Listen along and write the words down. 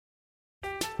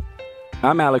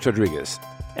I'm Alex Rodriguez.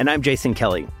 And I'm Jason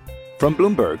Kelly. From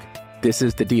Bloomberg, this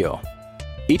is The Deal.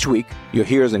 Each week, you'll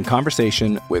hear us in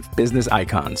conversation with business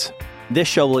icons. This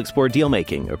show will explore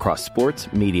deal-making across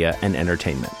sports, media, and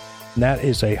entertainment. That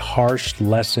is a harsh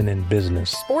lesson in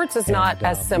business. Sports is not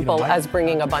as simple as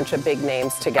bringing a bunch of big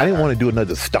names together. I didn't want to do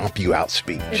another stomp you out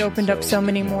speech. It opened up so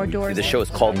many more doors. The show is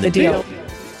called The Deal.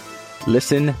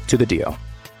 Listen to The Deal.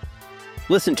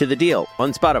 Listen to The Deal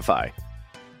on Spotify.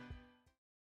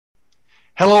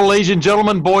 Hello, ladies and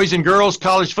gentlemen, boys and girls,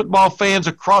 college football fans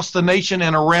across the nation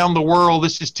and around the world.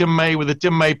 This is Tim May with the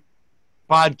Tim May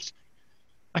Podcast.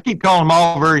 I keep calling them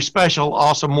all very special,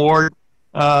 awesome award,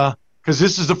 because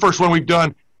this is the first one we've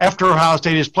done after Ohio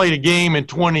State has played a game in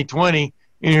 2020.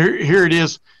 And here it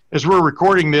is as we're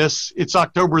recording this. It's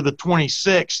October the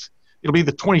 26th. It'll be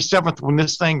the 27th when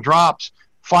this thing drops.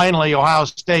 Finally, Ohio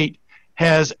State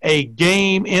has a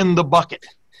game in the bucket.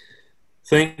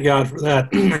 Thank God for that.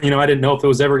 I didn't know if it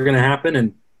was ever going to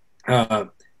happen. And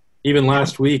even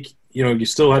last week, you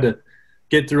still had to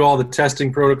get through all the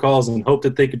testing protocols and hope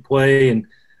that they could play. And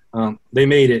they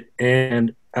made it.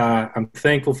 And I'm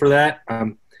thankful for that.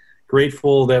 I'm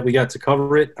grateful that we got to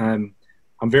cover it. I'm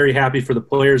very happy for the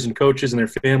players and coaches and their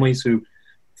families who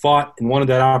fought and wanted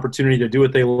that opportunity to do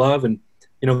what they love. And,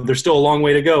 there's still a long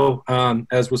way to go.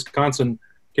 As Wisconsin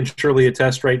can surely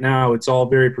attest right now, it's all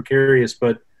very precarious.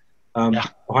 But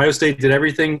Ohio State did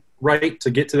everything right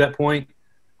to get to that point.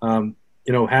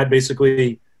 Had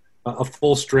basically a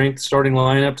full strength starting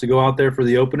lineup to go out there for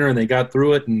the opener, and they got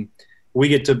through it. And we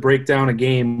get to break down a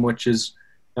game, which is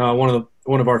one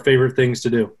of our favorite things to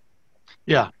do.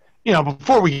 Yeah.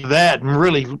 Before we do that and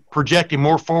really projecting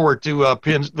more forward to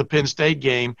the Penn State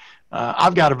game,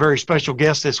 I've got a very special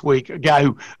guest this week, a guy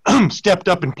who stepped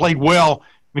up and played well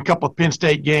in a couple of Penn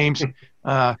State games.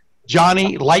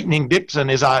 Johnny Lightning Dixon,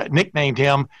 as I nicknamed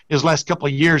him, his last couple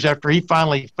of years after he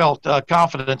finally felt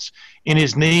confidence in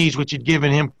his knees, which had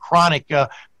given him chronic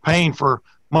pain for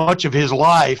much of his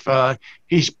life.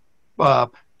 He's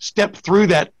stepped through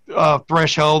that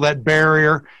threshold, that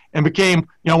barrier, and became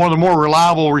one of the more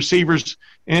reliable receivers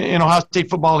in Ohio State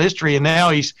football history. And now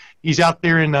he's out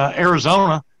there in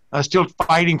Arizona, still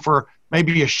fighting for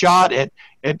maybe a shot at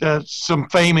some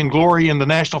fame and glory in the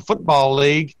National Football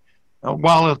League.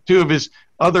 While two of his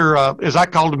other, as I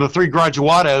called them, the three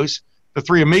graduados, the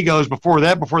three amigos before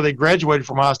they graduated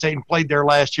from Ohio State and played their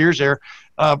last years there,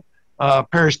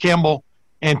 Paris Campbell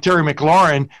and Terry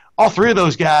McLaurin, all three of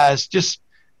those guys just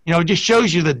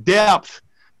shows you the depth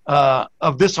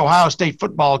of this Ohio State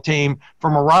football team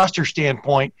from a roster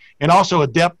standpoint, and also a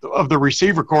depth of the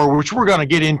receiver corps, which we're going to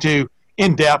get into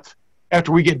in depth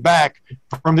after we get back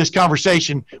from this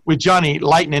conversation with Johnny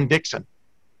Lightning Dixon.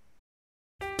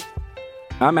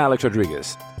 I'm Alex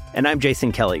Rodriguez. And I'm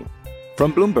Jason Kelly.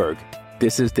 From Bloomberg,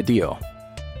 this is The Deal.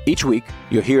 Each week,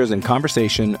 you'll hear us in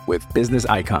conversation with business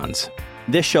icons.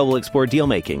 This show will explore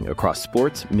deal-making across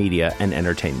sports, media, and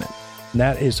entertainment.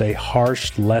 That is a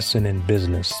harsh lesson in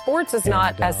business. Sports is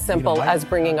not as simple as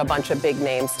bringing a bunch of big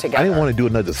names together. I didn't want to do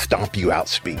another stomp you out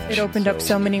speech. It opened up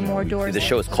so many more doors. The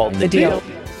show is called The Deal.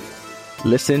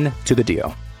 Listen to The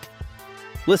Deal.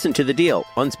 Listen to The Deal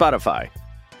on Spotify.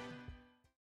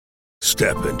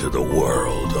 Step into the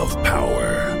world of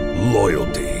power,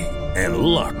 loyalty, and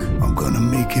luck. I'm going to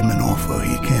make him an offer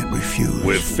he can't refuse.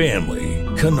 With family,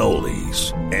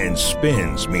 cannolis, and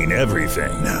spins mean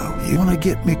everything. Now, you want to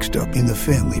get mixed up in the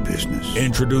family business.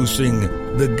 Introducing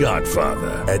The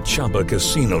Godfather at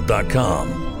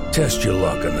ChumbaCasino.com. Test your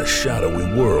luck in the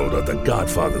shadowy world of The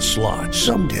Godfather slot.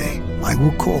 Someday, I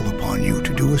will call upon you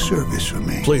to do a service for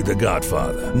me. Play The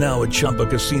Godfather, now at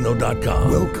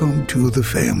ChumbaCasino.com. Welcome to the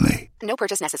family. No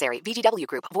purchase necessary. VGW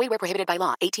Group. Void where prohibited by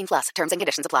law. 18+. Terms and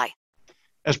conditions apply.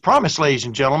 As promised, ladies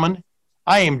and gentlemen,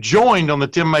 I am joined on the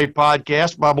Tim May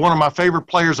Podcast by one of my favorite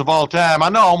players of all time. I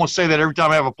know I almost say that every time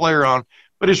I have a player on,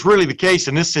 but it's really the case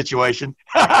in this situation.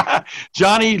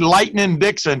 Johnny Lightning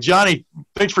Dixon. Johnny,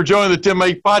 thanks for joining the Tim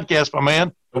May Podcast, my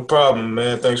man. No problem,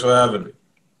 man. Thanks for having me.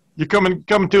 You're coming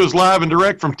to us live and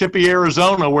direct from Tempe,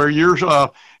 Arizona, where you're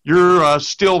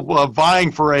still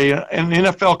vying for an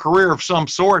NFL career of some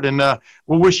sort, and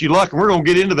we'll wish you luck. And we're going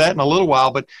to get into that in a little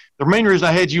while. But the main reason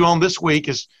I had you on this week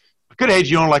is I could have had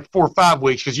you on like 4 or 5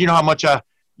 weeks because you know how much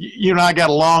you and I got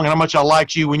along and how much I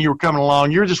liked you when you were coming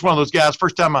along. You're just one of those guys,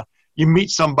 first time you meet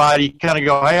somebody, you kind of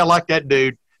go, hey, I like that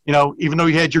dude. Even though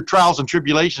you had your trials and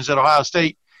tribulations at Ohio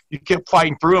State, you kept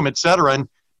fighting through them, et cetera, and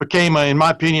became, in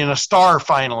my opinion, a star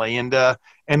finally. And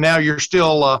now you're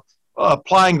still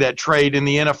applying that trade in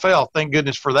the NFL. Thank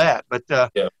goodness for that. But,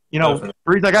 definitely. The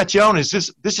reason I got you on is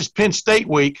this is Penn State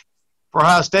week for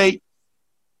Ohio State.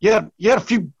 you had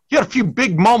a few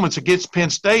big moments against Penn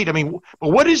State. I mean, but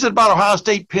what is it about Ohio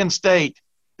State, Penn State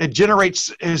that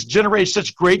has generated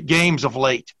such great games of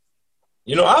late?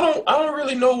 I don't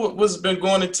really know what's been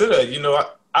going into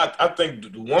that. I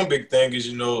think the one big thing is,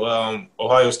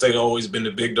 Ohio State always been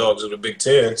the big dogs of the Big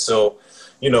Ten. So,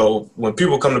 when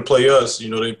people come to play us,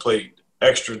 they play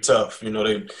extra tough.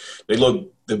 They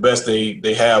look the best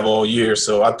they have all year.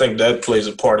 So I think that plays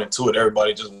a part into it.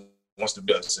 Everybody just wants the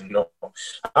best. And,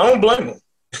 I don't blame them.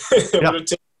 Yeah. We're the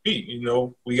team to beat.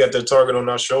 We got that target on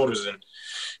our shoulders, and,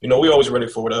 we always ready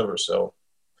for whatever. So.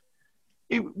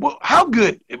 Well, how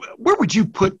good – where would you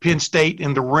put Penn State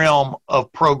in the realm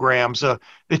of programs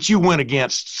that you went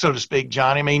against, so to speak,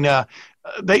 Johnny? I mean,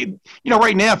 they –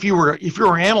 right now, if you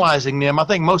were analyzing them, I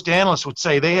think most analysts would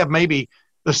say they have maybe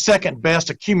the second best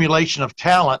accumulation of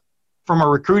talent from a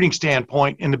recruiting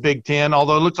standpoint in the Big Ten,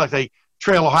 although it looks like they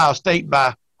trail Ohio State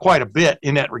by quite a bit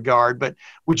in that regard. But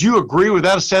would you agree with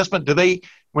that assessment?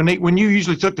 When you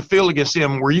usually took the field against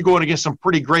them, were you going against some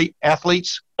pretty great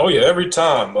athletes? Oh, yeah, every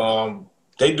time.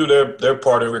 They do their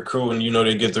part in recruiting.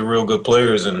 They get the real good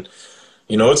players. And,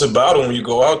 it's a battle when you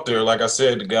go out there. Like I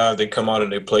said, the guys, they come out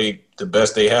and they play the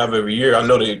best they have every year. I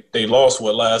know they lost,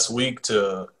 last week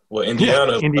to,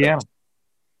 Indiana. Yeah, Indiana.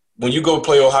 When you go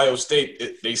play Ohio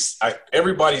State,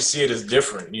 everybody see it as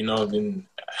different, and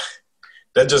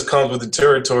that just comes with the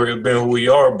territory of being who we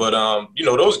are. But,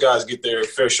 those guys get their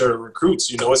fair share of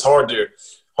recruits. It's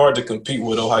hard to compete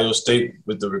with Ohio State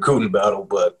with the recruiting battle,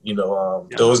 but,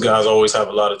 those guys always have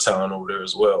a lot of talent over there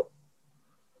as well.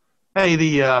 Hey,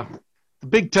 the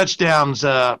big touchdowns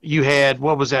you had,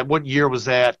 what was that? What year was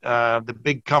that? The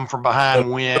big come from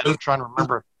behind win. I'm trying to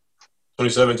remember.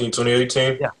 2017,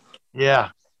 2018? Yeah.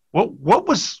 What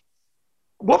was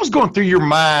going through your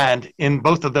mind in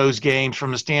both of those games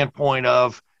from the standpoint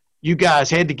of you guys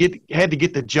had to get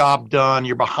the job done,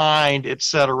 you're behind, et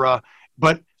cetera,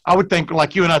 but I would think,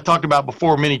 like you and I talked about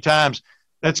before many times,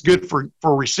 that's good for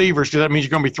receivers because that means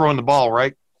you're going to be throwing the ball,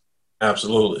 right?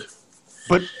 Absolutely.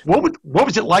 But what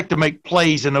was it like to make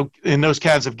plays in those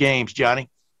kinds of games, Johnny?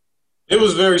 It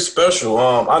was very special.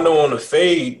 I know on the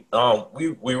fade,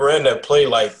 we ran that play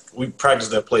like we practiced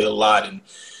that play a lot, and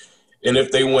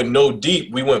if they went no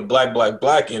deep, we went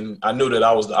black, and I knew that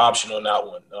I was the option on that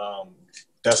one.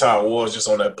 That's how it was just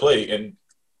on that play, and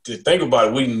to think about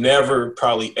it, we never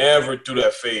probably ever threw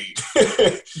that fade.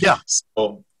 Yeah.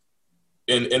 So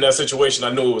in that situation,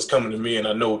 I knew it was coming to me, and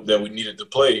I know that we needed to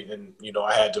play, and,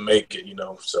 I had to make it,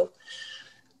 So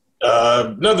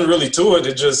nothing really to it.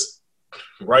 It just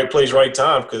right place, right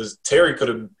time, because Terry could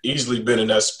have easily been in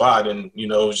that spot, and,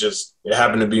 it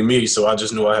happened to be me, so I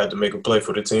just knew I had to make a play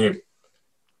for the team.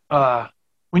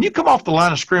 When you come off the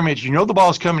line of scrimmage, the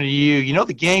ball's coming to you,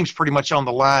 the game's pretty much on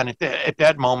the line at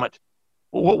that moment.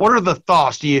 What are the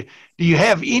thoughts? Do you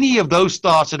have any of those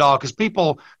thoughts at all? Because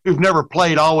people who've never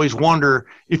played always wonder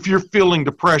if you're feeling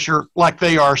the pressure like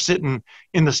they are sitting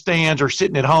in the stands or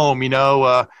sitting at home,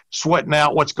 sweating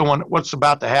out what's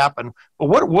about to happen. But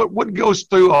what goes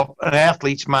through an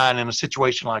athlete's mind in a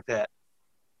situation like that?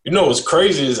 What's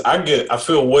crazy is I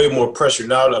feel way more pressure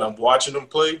now that I'm watching them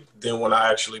play than when I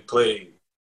actually played.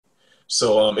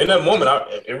 So in that moment,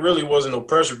 it really wasn't no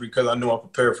pressure because I knew I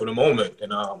prepared for the moment,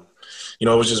 and it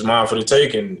was just mine for the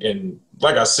take. And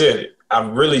like I said, I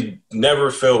really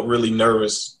never felt really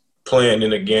nervous playing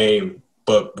in a game,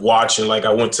 but watching. Like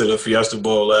I went to the Fiesta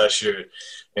Bowl last year,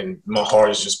 and my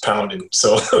heart is just pounding.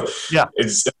 So yeah,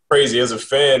 it's crazy. As a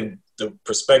fan, the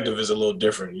perspective is a little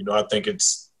different. I think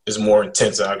it's more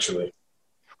intense actually.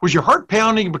 Was your heart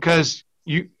pounding because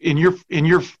you in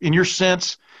your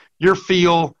sense, your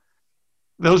feel?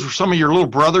 Those were some of your little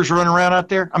brothers running around out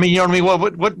there? I mean, you know what I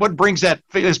mean? What brings that?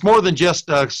 It's more than just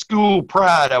school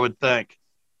pride, I would think.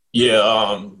 Yeah,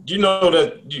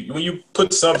 that when you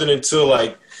put something into,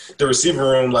 like, the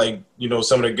receiver room, like,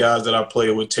 some of the guys that I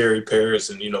played with, Terry Paris,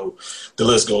 and, the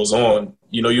list goes on,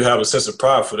 you have a sense of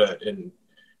pride for that. And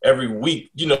every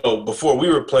week, before we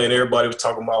were playing, everybody was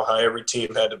talking about how every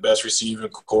team had the best receiving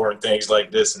core and things like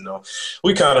this. And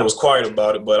we kind of was quiet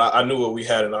about it, but I knew what we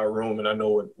had in our room, and I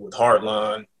know with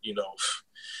Heartline,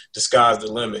 the sky's the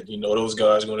limit. Those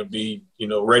guys are going to be,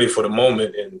 ready for the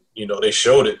moment, and, they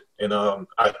showed it. And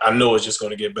I know it's just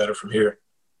going to get better from here.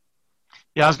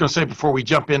 Yeah, I was going to say before we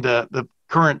jump into the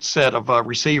current set of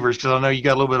receivers, because I know you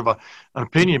got a little bit of an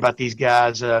opinion about these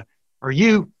guys. I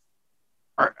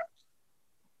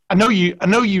know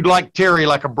you like Terry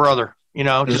like a brother,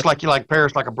 just like you like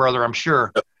Paris like a brother, I'm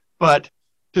sure. But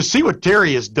to see what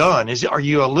Terry has done, are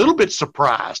you a little bit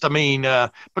surprised? I mean,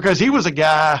 because he was a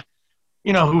guy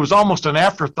who was almost an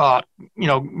afterthought,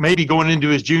 maybe going into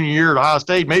his junior year at Ohio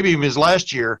State, maybe even his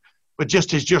last year, but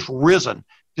just has just risen.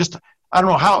 Just, I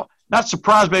don't know how, not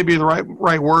surprised maybe the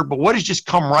right word, but what has just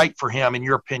come right for him in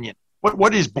your opinion?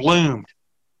 What has bloomed?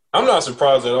 I'm not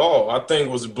surprised at all. I think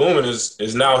what's blooming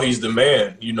is now he's the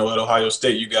man. At Ohio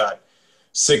State, you got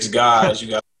 6 guys.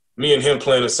 You got me and him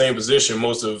playing the same position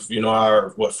most of, our,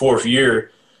 fourth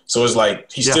year. So it's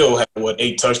like he still had,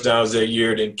 8 touchdowns that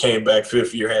year, then came back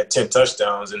 5th year, had 10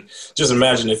 touchdowns. And just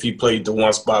imagine if he played the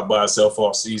one spot by himself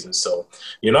all season. So,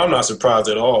 I'm not surprised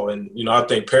at all. And, I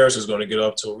think Paris is going to get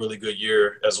up to a really good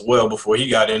year as well before he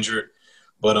got injured.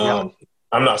 But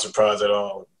I'm not surprised at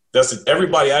all.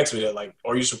 Everybody asks me that, like,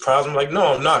 are you surprised? I'm like,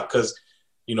 no, I'm not, because,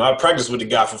 I practiced with the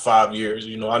guy for 5 years.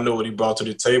 I know what he brought to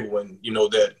the table, and,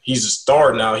 that he's a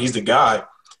star now. He's the guy.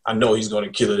 I know he's going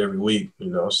to kill it every week,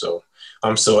 so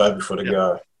I'm so happy for the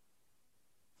guy.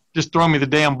 Just throw me the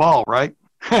damn ball, right?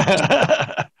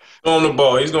 On the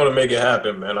ball. He's going to make it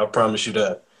happen, man. I promise you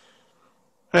that.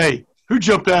 Hey, who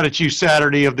jumped out at you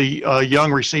Saturday of the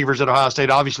young receivers at Ohio State?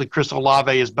 Obviously, Chris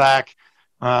Olave is back.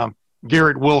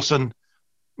 Garrett Wilson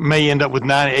may end up with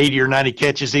 80 or 90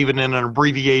 catches even in an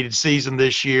abbreviated season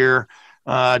this year.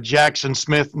 Jackson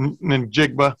Smith and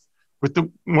Jigba with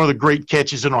one of the great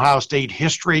catches in Ohio State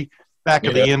history, back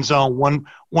of the end zone,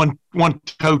 one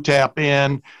toe tap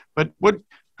in. But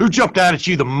who jumped out at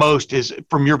you the most is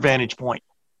from your vantage point?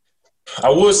 I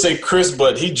would say Chris,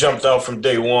 but he jumped out from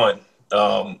day one.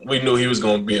 We knew he was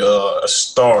going to be a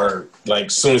star. Like,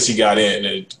 as soon as he got in,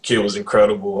 the kid was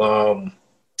incredible.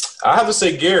 I have to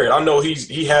say Garrett. I know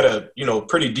he had a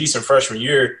pretty decent freshman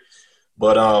year,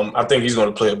 but I think he's going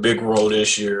to play a big role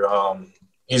this year.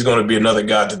 He's going to be another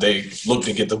guy that they look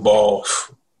to get the ball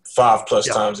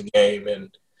 5+ times a game,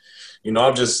 and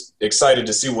I'm just excited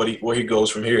to see where he goes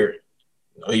from here.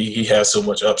 He has so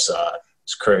much upside.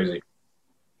 It's crazy.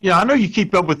 Yeah, I know you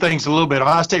keep up with things a little bit.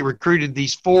 Ohio State recruited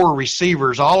these 4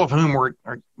 receivers, all of whom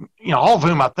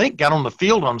I think got on the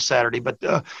field on Saturday. But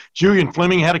Julian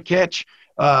Fleming had a catch.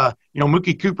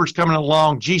 Mookie Cooper's coming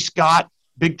along. G. Scott,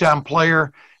 big-time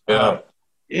player. Yeah.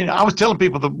 I was telling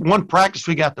people the one practice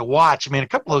we got to watch, a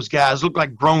couple of those guys look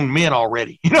like grown men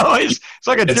already. It's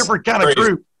like a different kind of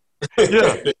group.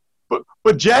 Yeah.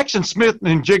 But Jackson Smith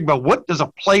and Jigba, what does a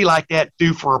play like that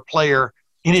do for a player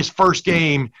in his first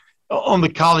game on the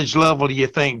college level, do you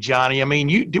think, Johnny?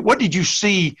 What did you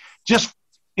see just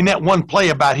in that one play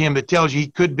about him that tells you he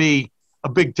could be a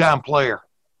big-time player?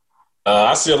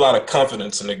 I see a lot of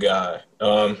confidence in the guy.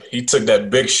 He took that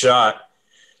big shot,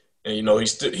 and,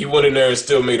 he went in there and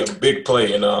still made a big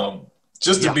play. And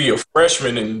to be a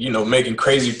freshman and, making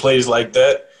crazy plays like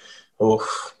that,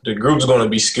 the group's going to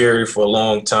be scary for a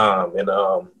long time. And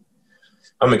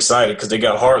I'm excited because they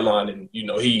got Hartline, and,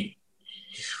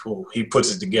 he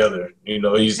puts it together.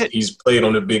 He's played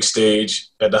on the big stage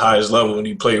at the highest level, and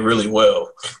he played really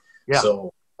well. Yeah.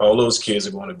 So all those kids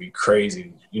are going to be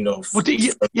crazy, give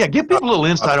people a little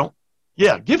insight on.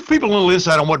 Yeah, give people a little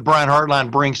insight on what Brian Hartline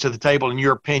brings to the table, in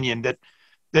your opinion,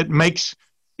 that makes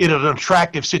it an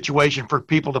attractive situation for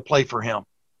people to play for him.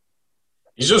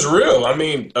 He's just real.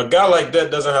 A guy like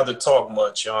that doesn't have to talk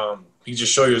much. He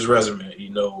just show you his resume.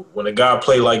 When a guy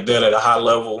play like that at a high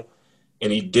level,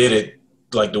 and he did it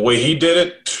like the way he did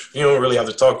it, you don't really have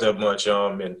to talk that much.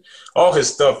 And all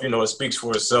his stuff, it speaks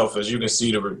for itself. As you can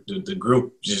see, the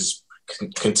group just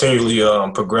continually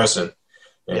progressing.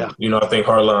 And, I think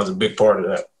Hartline's a big part of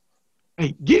that.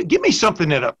 Hey, give me something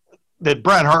that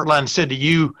Brian Hartline said to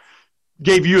you,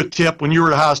 gave you a tip when you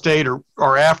were at Ohio State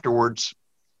or afterwards,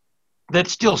 that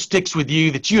still sticks with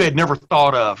you that you had never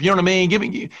thought of. You know what I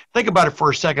mean? Think about it for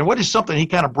a second. What is something he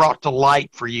kind of brought to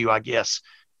light for you, I guess,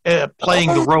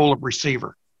 playing the role of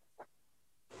receiver?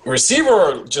 Receiver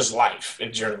or just life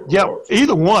in general? Yeah,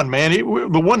 either one, man.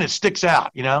 The one that sticks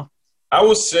out, I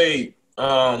would say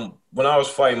when I was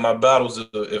fighting my battles,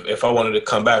 if I wanted to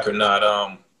come back or not,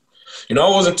 I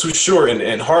wasn't too sure.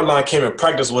 And Hartline came and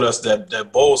practiced with us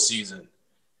that bowl season.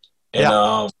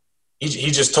 And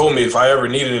he just told me if I ever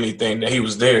needed anything that he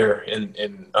was there.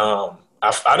 And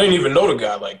I didn't even know the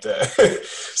guy like that.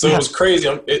 So it was crazy.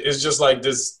 It's just like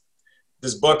this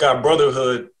Buckeye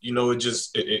brotherhood,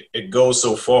 it goes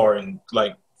so far. And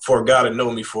like for a guy to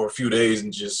know me for a few days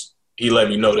and just he let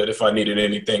me know that if I needed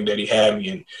anything that he had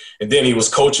me. And then he was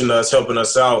coaching us, helping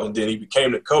us out, and then he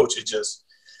became the coach. It just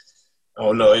 – I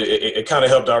don't know. It kind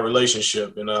of helped our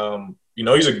relationship. And,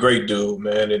 he's a great dude,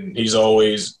 man, and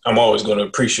I'm always going to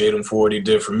appreciate him for what he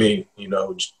did for me.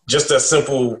 Just that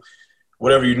simple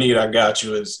whatever you need, I got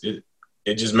you.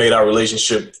 It just made our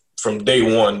relationship from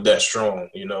day one that strong,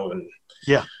 and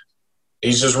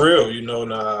he's just real,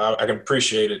 and I can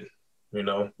appreciate it. You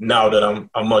know, now that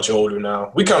I'm much older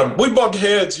now, we bump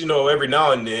heads, you know, every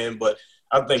now and then, but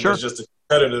I think there's just a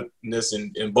competitiveness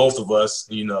in both of us,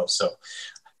 you know. So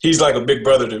he's like a big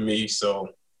brother to me. So,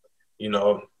 you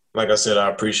know, like I said, I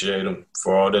appreciate him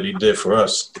for all that he did for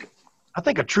us. I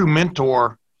think a true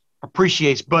mentor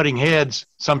appreciates butting heads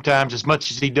sometimes as much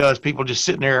as he does people just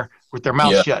sitting there with their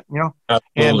mouth shut, you know.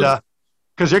 Absolutely. And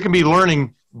because there can be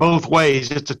learning both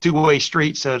ways. It's a two-way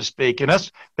street, so to speak. And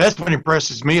that's what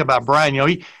impresses me about Brian. You know,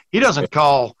 he doesn't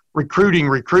call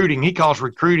recruiting. He calls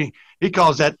recruiting. He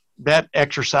calls that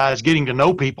exercise getting to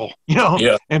know people, you know,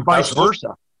 and vice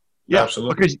versa. Yeah,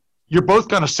 absolutely. Because you're both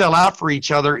going to sell out for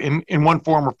each other in one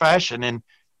form or fashion. And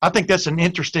I think that's an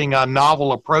interesting,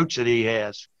 novel approach that he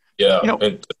has. Yeah, you know,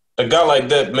 and a guy like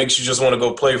that makes you just want to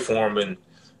go play for him, and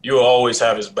you'll always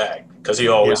have his back because he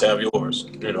always have yours.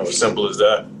 You know, as simple as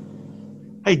that.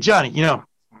 Hey, Johnny, you know,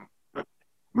 I'm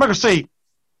not going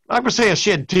to say I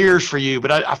shed tears for you,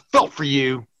 but I felt for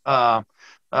you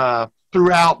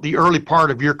throughout the early part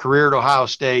of your career at Ohio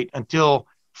State until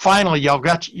finally y'all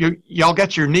got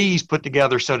your knees put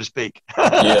together, so to speak.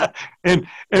 Yeah. and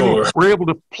we're able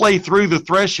to play through the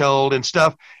threshold and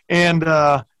stuff. And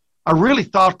I really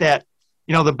thought that,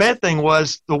 you know, the bad thing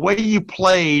was the way you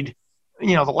played,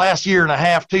 you know, the last year and a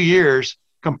half, 2 years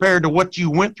compared to what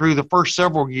you went through the first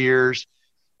several years.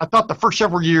 I thought the first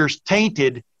several years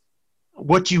tainted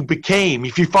what you became,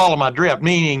 if you follow my drift,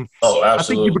 meaning I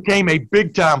think you became a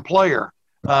big-time player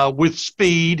with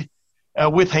speed,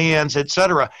 with hands, et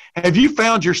cetera. Have you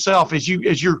found yourself as you're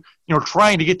you know,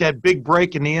 trying to get that big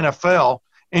break in the NFL,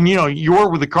 and, you know, you were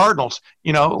with the Cardinals,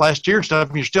 you know, last year and stuff,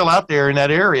 and you're still out there in that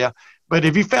area, but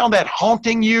have you found that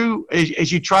haunting you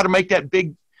as you try to make that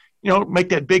big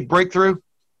breakthrough?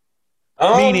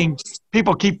 Meaning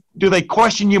people do they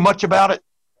question you much about it?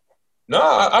 No,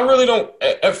 I really don't.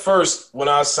 At first, when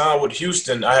I signed with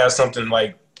Houston, I had something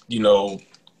like, you know,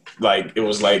 like it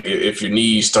was like if your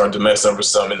knees start to mess up or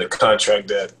something in the contract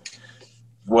that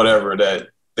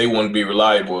they wouldn't be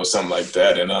reliable or something like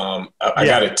that. And I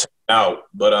got it taken out.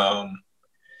 But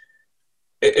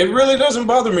it really doesn't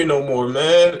bother me no more,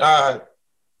 man. I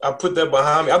put that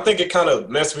behind me. I think it kind of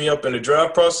messed me up in the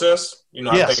draft process. You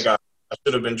know, I think I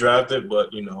should have been drafted,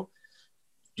 but, you know,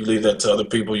 you leave that to other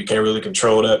people. You can't really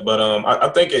control that. But I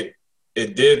think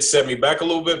it did set me back a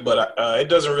little bit, but it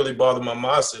doesn't really bother my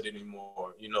mindset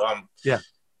anymore. You know, I'm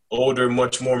older,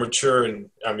 much more mature, and,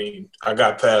 I mean, I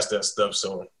got past that stuff.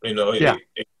 So, you know, it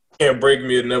can't break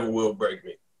me. It never will break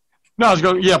me. No, I was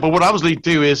going, but what I was leading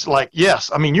to is like,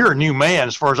 yes, I mean, you're a new man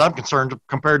as far as I'm concerned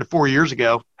compared to 4 years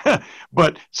ago.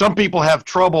 But some people have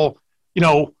trouble, you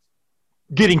know,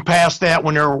 getting past that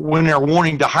when they're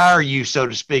wanting to hire you, so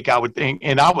to speak, I would think.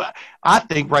 And I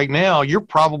think right now you're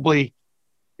probably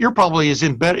is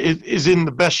in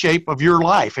the best shape of your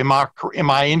life. Am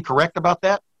I incorrect about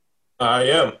that? I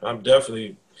am. I'm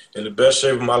definitely in the best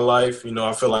shape of my life. You know,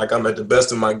 I feel like I'm at the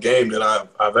best of my game that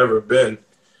I've ever been.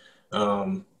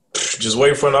 Just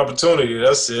waiting for an opportunity.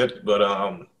 That's it. But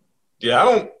I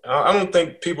don't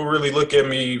think people really look at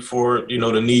me for, you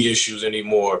know, the knee issues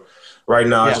anymore. Right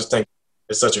now, I just think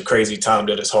it's such a crazy time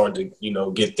that it's hard to, you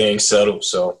know, get things settled.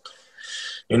 So,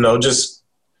 you know, just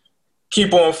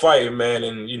keep on fighting, man.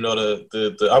 And, you know,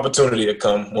 the opportunity to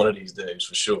come one of these days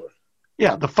for sure.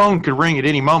 Yeah, the phone could ring at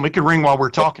any moment. It could ring while we're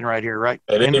talking right here, right?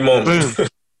 At any moment. Boom.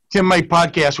 Tim May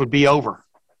podcast would be over.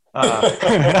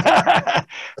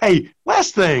 Hey,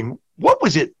 last thing. What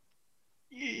was it?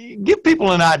 Give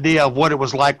people an idea of what it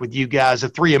was like with you guys, the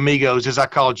three amigos, as I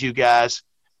called you guys.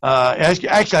 Actually,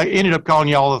 I ended up calling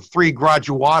y'all the three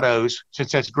graduados,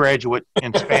 since that's graduate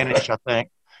in Spanish, I think.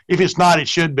 If it's not, it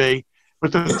should be.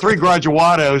 But the three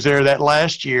graduados there that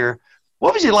last year,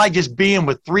 what was it like just being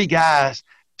with three guys,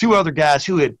 two other guys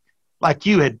who had, like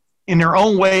you had, in their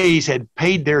own ways, had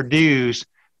paid their dues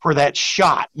for that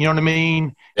shot? You know what I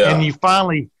mean? Yeah. And you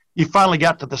finally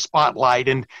got to the spotlight.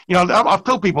 And, you know, I've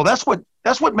told people that's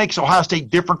what makes Ohio State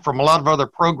different from a lot of other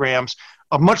programs,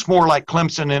 much more like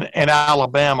Clemson and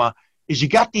Alabama, is you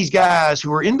got these guys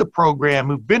who are in the program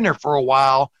who've been there for a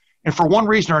while and for one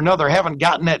reason or another haven't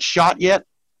gotten that shot yet,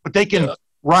 but they can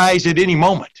rise at any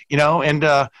moment, you know. And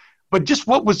but just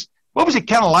what was it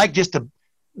kind of like just to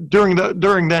during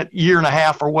that year and a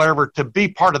half or whatever to be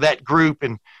part of that group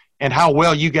and how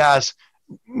well you guys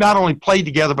not only played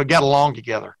together but got along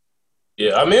together?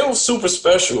 Yeah, I mean, it was super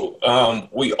special.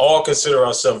 We all consider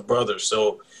ourselves brothers,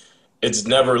 so it's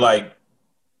never like,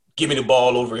 give me the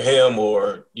ball over him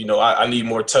or, you know, I need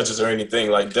more touches or anything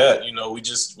like that. You know, we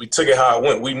took it how it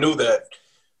went. We knew that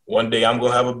one day I'm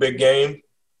going to have a big game.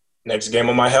 Next game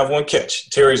I might have one catch.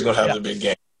 Terry's going to have the big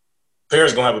game.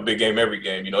 Paris gonna have a big game every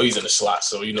game. You know, he's in the slot,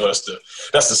 so you know that's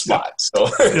the spot. So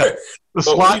the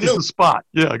slot is the spot.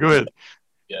 Yeah, go ahead.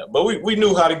 Yeah, but we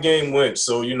knew how the game went,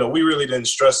 so you know we really didn't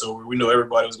stress over. We knew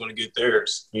everybody was going to get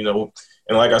theirs. You know,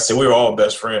 and like I said, we were all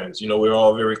best friends. You know, we were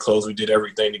all very close. We did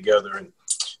everything together, and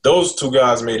those two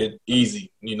guys made it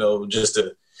easy. You know, just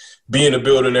to be in the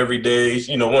building every day.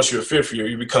 You know, once you're a fifth year,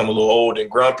 you become a little old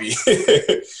and grumpy.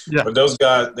 Yeah. But those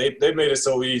guys, they made it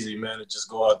so easy, man, to just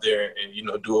go out there and you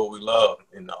know do what we love.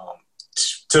 And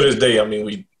to this day, I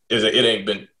mean, it ain't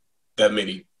been that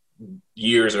many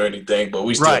years or anything, but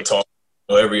we still talk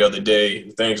every other day,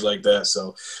 things like that.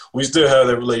 So we still have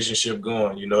that relationship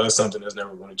going. You know, that's something that's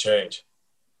never going to change.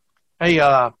 Hey,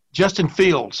 Justin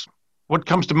Fields, what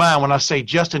comes to mind when I say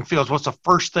Justin Fields? What's the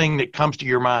first thing that comes to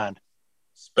your mind?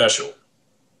 Special.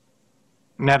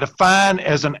 Now, define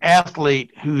as an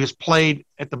athlete who has played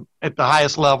at the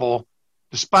highest level,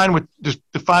 define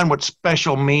what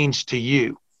special means to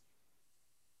you.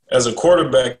 As a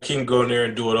quarterback, he can go in there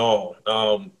and do it all.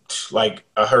 Like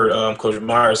I heard Coach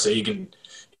Myers say, he can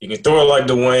throw it like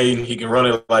Dwayne. He can run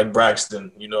it like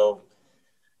Braxton. You know,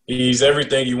 he's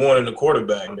everything you want in a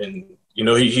quarterback. And, you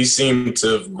know, he seemed to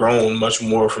have grown much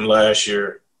more from last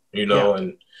year, you know,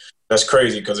 and that's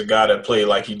crazy because a guy that played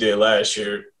like he did last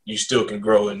year, you still can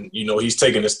grow. And, you know, he's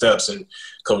taking the steps. And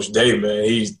Coach Dave, man,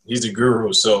 he's the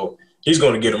guru. So he's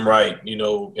going to get him right, you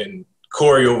know. And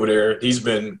Corey over there, he's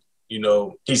been, you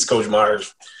know, he's Coach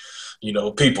Myers, you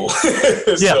know, people.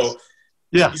 So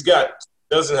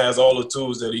Justin has all the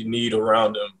tools that he need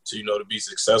around him to, you know, to be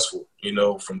successful, you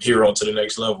know, from here on to the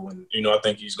next level. And, you know, I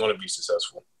think he's going to be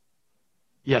successful.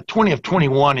 Yeah, 20 of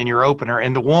 21 in your opener.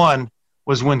 And the one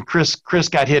was when Chris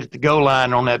got hit at the goal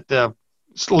line on that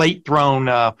late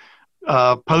thrown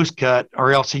post cut,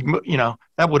 or else he, you know,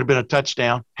 that would have been a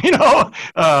touchdown, you know.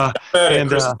 And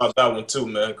Chris about that one too,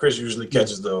 man. Chris usually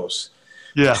catches those.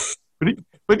 Yeah.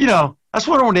 But you know, that's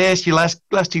what I wanted to ask you last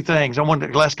two things. I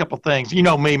wanted the last couple of things. You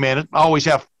know me, man. I always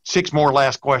have 6 more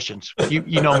last questions.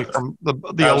 You know me from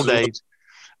the old days.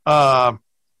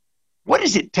 What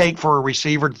does it take for a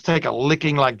receiver to take a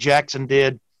licking like Jackson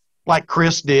did, like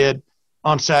Chris did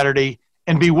on Saturday,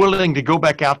 and be willing to go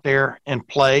back out there and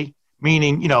play?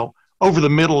 Meaning, you know, over the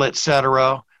middle, et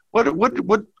cetera.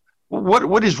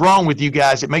 What is wrong with you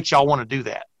guys that makes y'all want to do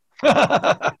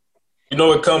that? You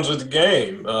know, it comes with the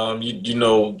game. You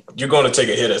know, you're going to take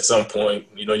a hit at some point.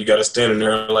 You know, you got to stand in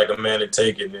there like a man and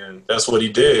take it, and that's what he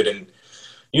did. And,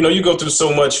 you know, you go through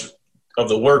so much of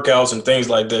the workouts and things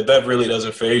like that, that really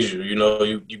doesn't faze you. You know,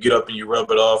 you get up and you rub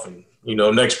it off and, you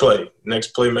know, next play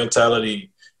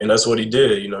mentality, and that's what he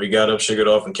did. You know, he got up, shook it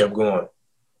off, and kept going.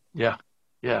 Yeah,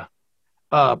 yeah.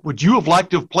 Would you have liked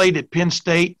to have played at Penn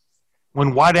State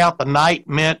when white out the night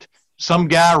meant some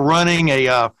guy running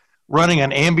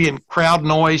an ambient crowd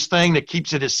noise thing that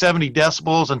keeps it at 70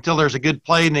 decibels until there's a good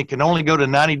play and it can only go to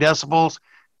 90 decibels,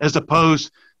 as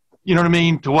opposed, you know what I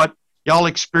mean, to what y'all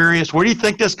experienced? What do you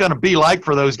think that's going to be like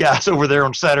for those guys over there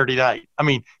on Saturday night? I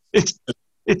mean, it's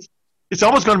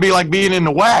almost going to be like being in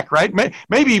the WAC, right?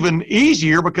 Maybe even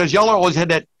easier because y'all always had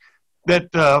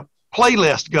that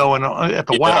playlist going at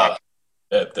the WAC.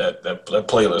 That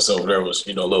playlist over there was,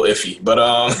 you know, a little iffy, but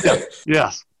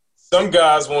yes. Some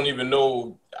guys won't even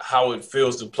know how it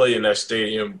feels to play in that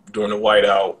stadium during the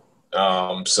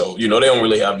whiteout. So, you know, they don't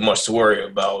really have much to worry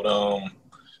about.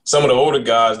 Some of the older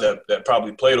guys that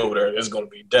probably played over there, it's going to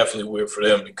be definitely weird for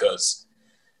them because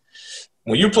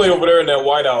when you play over there in that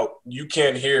whiteout, you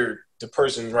can't hear the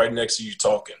person right next to you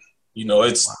talking. You know,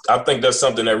 I think that's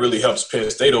something that really helps Penn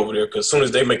State over there because as soon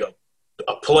as they make a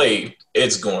play,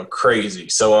 it's going crazy.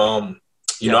 So,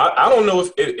 you know, I don't know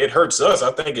if it hurts us.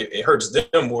 I think it hurts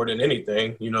them more than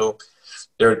anything. You know,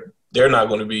 they're not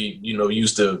going to be, you know,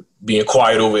 used to being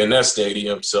quiet over in that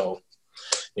stadium. So,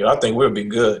 you know, I think we'll be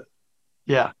good.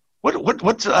 Yeah. What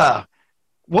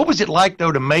was it like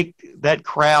though to make that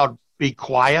crowd be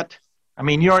quiet? I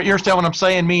mean, you understand what I'm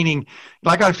saying? Meaning,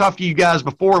 like I've talked to you guys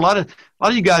before, a lot of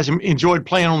you guys enjoyed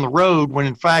playing on the road when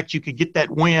in fact you could get that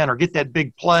win or get that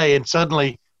big play, and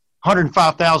suddenly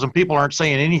 105,000 people aren't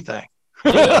saying anything.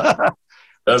 Yeah.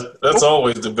 That's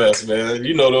always the best, man.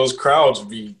 You know, those crowds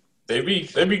be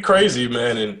crazy,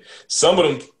 man, and some of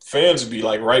them fans be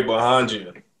like right behind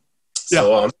you.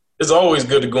 So it's always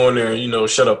good to go in there and, you know,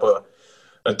 shut up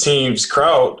a team's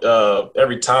crowd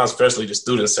every time, especially the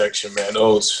student section, man.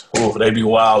 Those, they be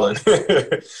wilding.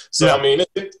 So I mean,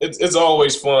 it's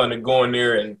always fun to go in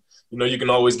there, and you know, you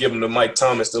can always give them to Mike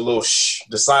Thomas, the little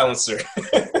the silencer.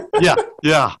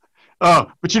 Yeah.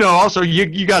 But you know, also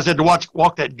you guys had to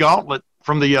walk that gauntlet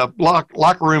from the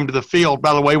locker room to the field.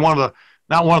 By the way, one of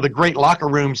not one of the great locker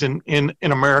rooms in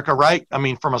America, right? I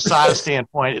mean, from a size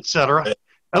standpoint, et cetera.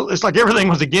 It's like everything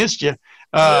was against you.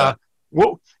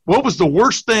 What was the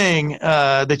worst thing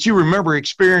that you remember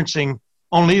experiencing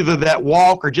on either that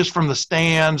walk or just from the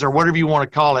stands or whatever you want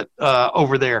to call it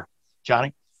over there,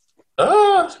 Johnny?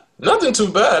 Nothing too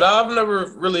bad. I've never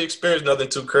really experienced nothing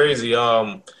too crazy.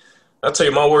 I'll tell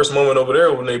you my worst moment over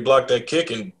there when they blocked that kick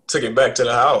and took it back to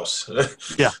the house.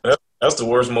 Yeah. That's the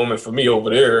worst moment for me over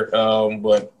there.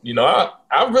 But, you know,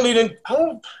 I really didn't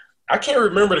 – I can't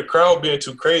remember the crowd being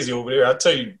too crazy over there. I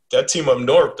tell you, that team up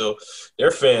north, though, their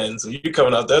fans, when you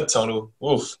coming out that tunnel,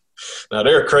 oof. Now,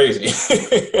 they're crazy.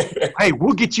 Hey,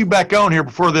 we'll get you back on here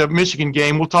before the Michigan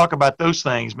game. We'll talk about those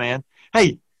things, man.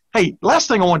 Hey, last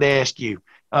thing I wanted to ask you.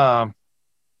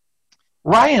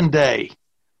 Ryan Day,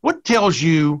 what tells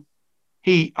you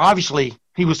he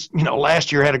was, you know,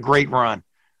 last year had a great run.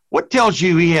 What tells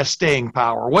you he has staying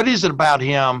power? What is it about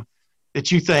him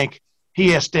that you think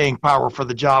he has staying power for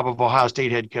the job of Ohio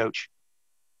State head coach?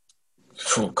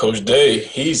 Coach Day,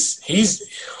 he's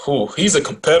a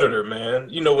competitor, man.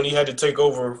 You know, when he had to take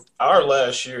over our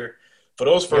last year, for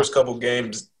those first couple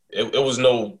games, it was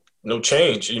no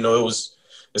change. You know, it's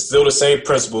still the same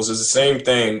principles. It's the same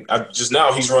thing. Just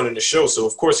now he's running the show, so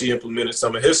of course he implemented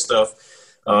some of his stuff.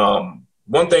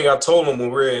 One thing I told him when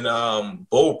we were in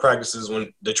bowl practices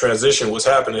when the transition was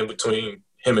happening between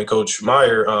him and Coach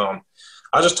Meyer,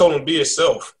 I just told him, be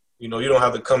yourself. You know, you don't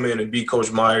have to come in and be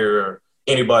Coach Meyer or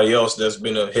anybody else that's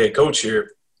been a head coach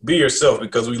here. Be yourself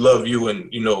because we love you,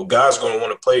 and, you know, guys are going to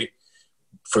want to play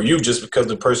for you just because of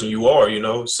the person you are, you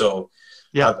know. So,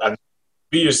 yeah,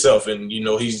 be yourself, and, you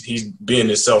know, he's being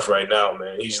himself right now,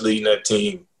 man. He's leading that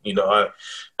team. You know,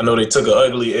 I know they took an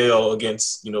ugly L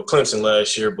against, you know, Clemson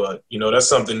last year, but, you know, that's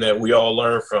something that we all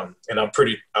learn from, and I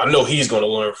know he's going to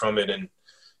learn from it, and,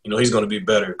 you know, he's going to be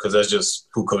better because that's just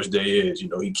who Coach Day is. You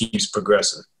know, he keeps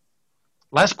progressing.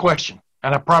 Last question,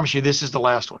 and I promise you this is the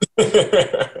last one.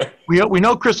 We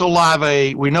know Chris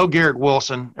Olave. We know Garrett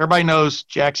Wilson. Everybody knows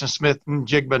Jackson Smith and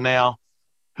Jigba now.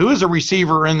 Who is a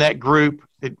receiver in that group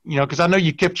that, you know, because I know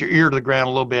you kept your ear to the ground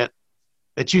a little bit,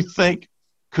 that you think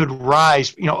could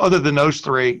rise, you know, other than those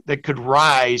three, that could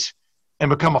rise and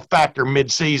become a factor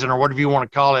mid-season or whatever you want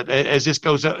to call it as this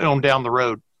goes on down the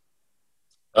road?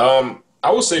 I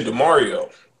would say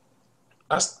DeMario.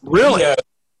 Really?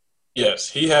 Yes,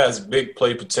 he has big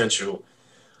play potential.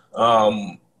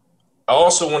 I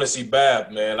also want to see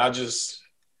Bab, man. I want to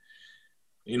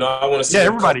see him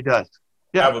everybody does.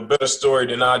 Yeah. Have a better story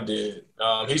than I did.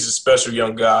 He's a special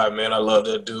young guy, man. I love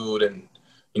that dude. And,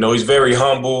 you know, he's very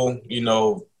humble. You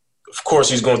know, of course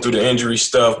he's going through the injury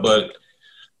stuff, but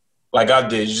like I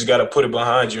did, you just got to put it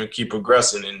behind you and keep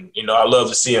progressing. And, you know, I love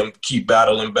to see him keep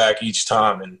battling back each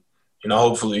time. And, you know,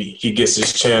 hopefully he gets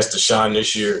his chance to shine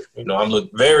this year. You know, I'm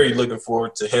very looking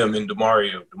forward to him and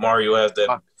DeMario. DeMario has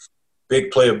that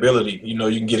big playability. You know,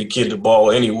 you can get a kid the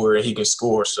ball anywhere and he can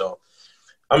score. So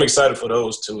I'm excited for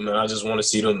those two, man. I just want to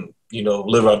see them, you know,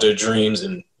 live out their dreams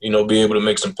and, you know, be able to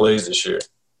make some plays this year.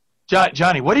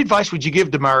 Johnny, what advice would you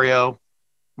give DeMario?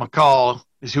 McCall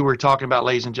is who we're talking about,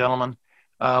 ladies and gentlemen.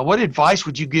 What advice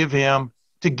would you give him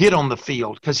to get on the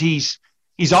field? Because he's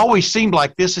always seemed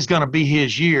like this is going to be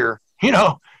his year, you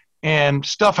know, and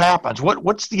stuff happens.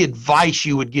 What's the advice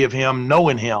you would give him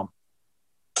knowing him?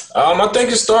 I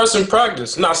think it starts in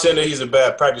practice. Not saying that he's a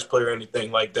bad practice player or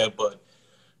anything like that, but,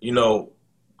 you know,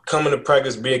 coming to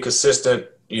practice, being consistent,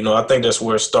 you know, I think that's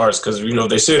where it starts because, you know,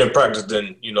 they see it in practice,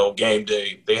 then, you know, game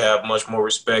day, they have much more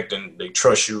respect and they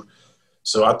trust you.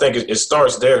 So I think it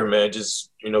starts there, man.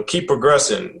 Just, you know, keep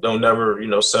progressing. Don't never, you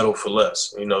know, settle for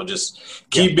less. You know, just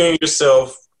keep being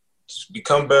yourself, just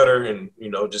become better, and, you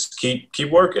know, just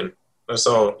keep working. That's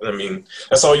all. I mean,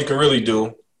 that's all you can really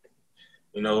do.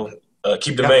 You know,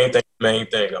 keep the main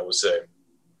thing, I would say.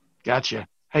 Gotcha.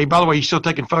 Hey, by the way, you still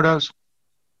taking photos?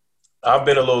 I've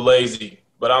been a little lazy,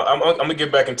 but I'm going to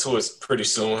get back into it pretty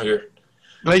soon here.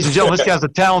 Ladies and gentlemen, this guy's a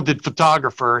talented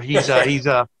photographer. He's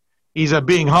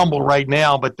being humble right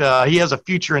now, but he has a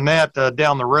future in that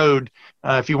down the road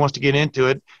if he wants to get into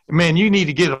it. Man, you need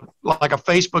to get like a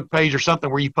Facebook page or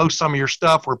something where you post some of your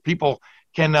stuff where people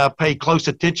can pay close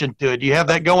attention to it. Do you have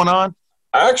that going on?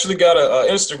 I actually got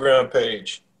an Instagram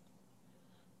page.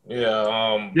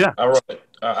 Yeah.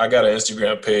 I got an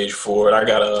Instagram page for it. I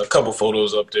got a couple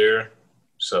photos up there.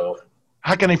 So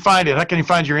how can they find it? How can you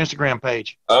find your Instagram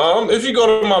page? If you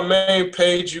go to my main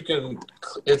page, you can.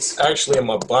 It's actually in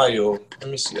my bio. Let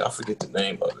me see. I forget the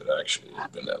name of it. Actually,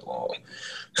 it's been that long.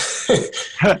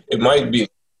 It might be.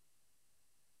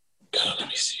 God, let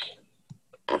me see.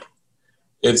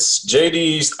 It's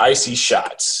JD's Icy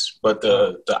Shots, but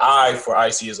the I for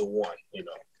Icy is a 1.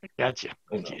 Gotcha.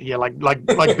 Yeah, like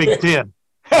Big Ten.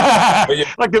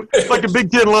 like the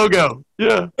Big Ten logo.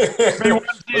 Yeah.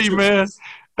 B1T, man.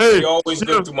 Hey, you always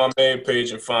go through my main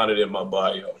page and find it in my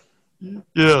bio.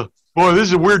 Yeah. Boy, this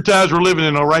is weird times we're living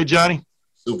in, all right, Johnny?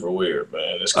 Super weird,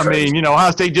 man. It's crazy. I mean,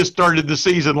 Ohio State just started the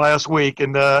season last week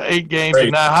and 8 games. Great.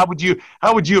 And now how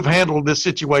would you have handled this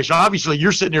situation? Obviously,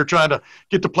 you're sitting here trying to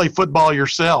get to play football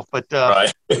yourself, but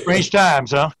right. Strange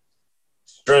times, huh?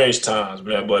 Strange times,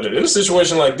 man. But in a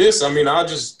situation like this, I mean, I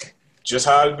just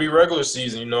how it be regular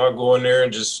season. I go in there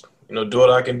and just, do what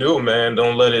I can do, man.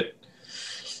 Don't let it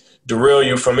derail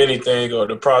you from anything or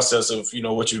the process of,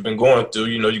 what you've been going through.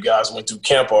 You guys went through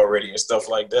camp already and stuff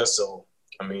like that. So,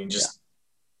 I mean, just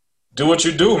do what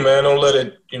you do, man. Don't let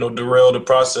it, derail the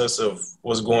process of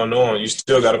what's going on. You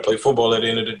still got to play football at the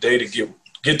end of the day to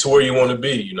get to where you want to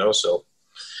be, So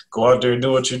go out there and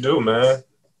do what you do, man.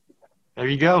 There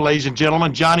you go, ladies and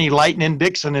gentlemen. Johnny Lightning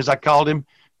Dixon, as I called him,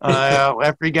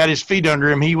 after he got his feet under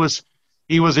him, he was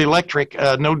electric,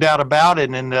 no doubt about it.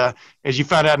 And as you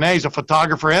found out now, he's a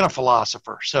photographer and a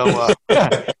philosopher. So,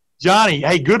 Johnny,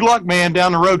 hey, good luck, man,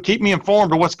 down the road. Keep me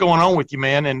informed of what's going on with you,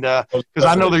 man. And because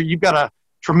I know that you've got a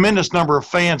tremendous number of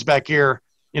fans back here,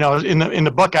 in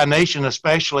the Buckeye Nation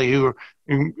especially, who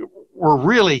were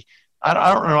really,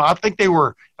 I don't know, I think they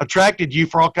were attracted to you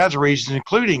for all kinds of reasons,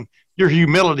 including your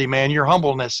humility, man, your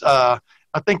humbleness.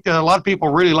 I think that a lot of people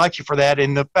really like you for that,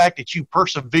 and the fact that you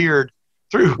persevered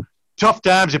through tough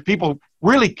times that people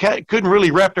really couldn't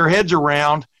really wrap their heads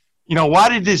around. Why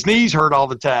did his knees hurt all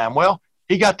the time? Well,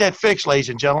 he got that fixed, ladies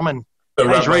and gentlemen.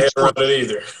 Wrap my head around it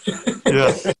either.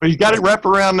 Yeah, but he's got it wrapped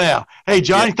around now. Hey,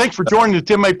 Johnny, thanks for joining the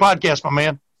Tim May podcast, my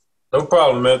man. No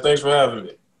problem, man. Thanks for having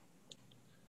me.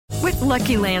 With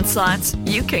Lucky Land Slots,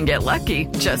 you can get lucky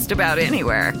just about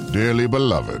anywhere. Dearly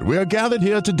beloved, we are gathered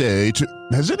here today to...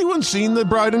 Has anyone seen the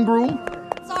bride and groom?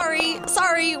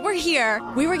 Sorry, we're here.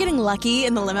 We were getting lucky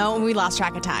in the limo and we lost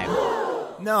track of time.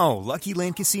 No, Lucky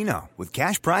Land Casino, with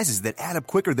cash prizes that add up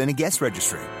quicker than a guest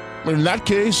registry. In that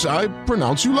case, I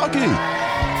pronounce you lucky.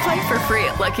 Play for free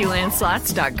at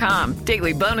LuckyLandSlots.com.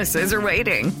 Daily bonuses are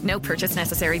waiting. No purchase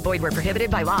necessary. Void where prohibited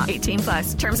by law.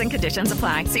 18+. Terms and conditions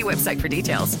apply. See website for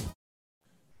details.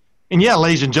 And yeah,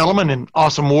 ladies and gentlemen, and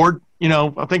Awesome Ward,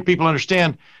 I think people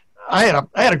understand. I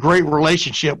had a great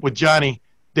relationship with Johnny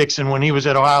Dixon when he was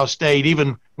at Ohio State,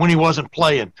 even when he wasn't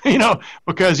playing.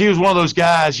 Because he was one of those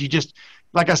guys. You just,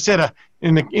 like I said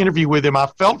in the interview with him, I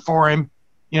felt for him.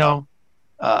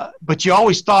 But you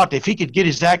always thought if he could get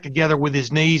his act together with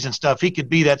his knees and stuff, he could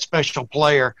be that special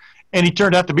player. And he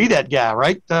turned out to be that guy,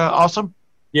 right? Awesome?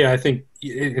 Yeah, I think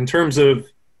in terms of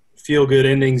feel-good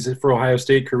endings for Ohio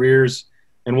State careers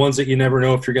and ones that you never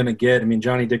know if you're going to get, I mean,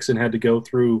 Johnny Dixon had to go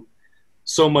through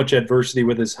so much adversity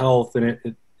with his health, and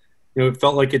it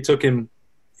felt like it took him,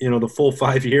 the full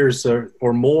 5 years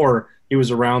or more. He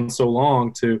was around so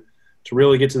long to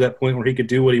really get to that point where he could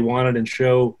do what he wanted and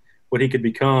show what he could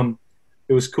become.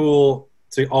 It was cool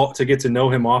to get to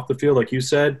know him off the field, like you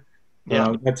said. Yeah,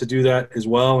 I got to do that as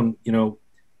well. And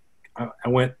I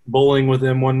went bowling with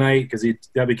him one night because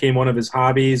that became one of his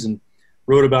hobbies, and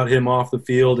wrote about him off the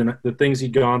field and the things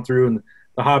he'd gone through and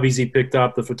the hobbies he picked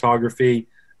up, the photography,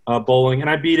 bowling. And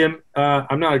I beat him.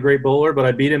 I'm not a great bowler, but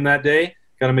I beat him that day.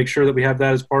 Got to make sure that we have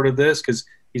that as part of this because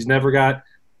he's never got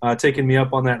taken me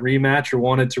up on that rematch or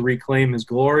wanted to reclaim his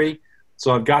glory.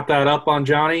 So I've got that up on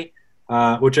Johnny.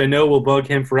 Which I know will bug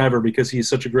him forever because he's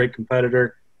such a great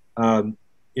competitor. One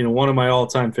of my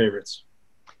all-time favorites.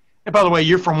 And by the way,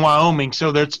 you're from Wyoming,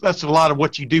 so that's a lot of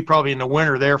what you do probably in the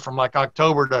winter there from like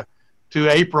October to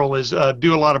April is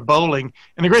do a lot of bowling.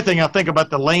 And the great thing I think about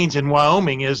the lanes in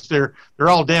Wyoming is they're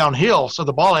all downhill, so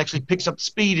the ball actually picks up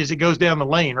speed as it goes down the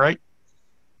lane, right?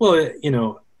 Well,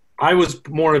 I was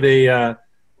more of a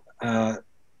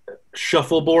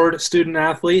shuffleboard student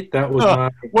athlete. That was my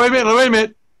 – Wait a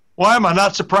minute. Why am I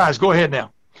not surprised? Go ahead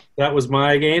now. That was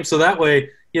my game. So that way,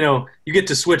 you get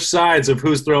to switch sides of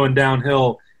who's throwing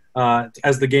downhill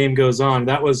as the game goes on.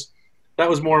 That was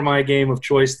more my game of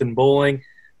choice than bowling.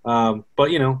 But,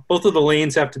 both of the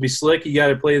lanes have to be slick. You got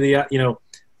to play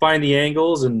find the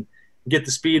angles and get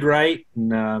the speed right.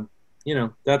 And,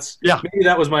 maybe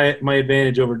that was my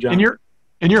advantage over John.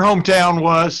 And your hometown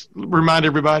was, remind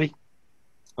everybody.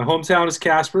 My hometown is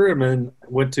Casper. I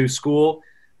went to school,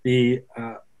 the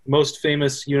most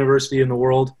famous university in the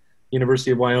world,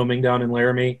 University of Wyoming down in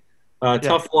Laramie.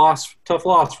 Tough loss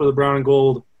for the Brown and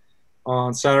Gold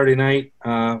on Saturday night.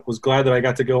 Was glad that I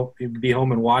got to be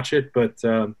home and watch it, but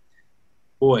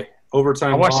boy,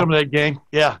 overtime. I watched some of that game.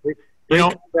 Yeah, great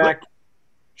comeback.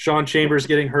 Sean Chambers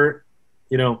getting hurt,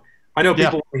 You know, I know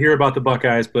people want to hear about the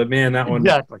Buckeyes, but man, that one.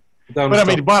 Exactly. But I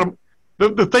mean,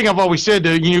 the thing I've always said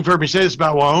to you've heard me say this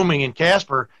about Wyoming and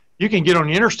Casper. You can get on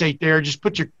the interstate there, just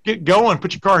put your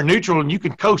car in neutral, and you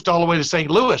can coast all the way to St.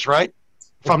 Louis, right?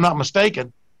 If I'm not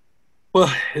mistaken.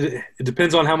 Well, it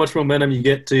depends on how much momentum you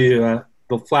get to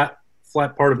the flat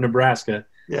part of Nebraska.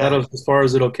 Yeah. That's as far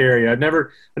as it'll carry. I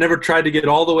never tried to get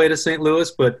all the way to St. Louis,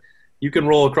 but you can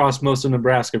roll across most of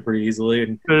Nebraska pretty easily.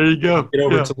 And there you go. Get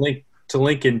over to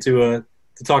Lincoln to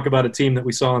talk about a team that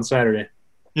we saw on Saturday.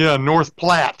 Yeah, North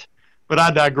Platte. But I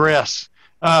digress.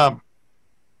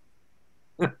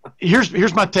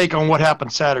 Here's my take on what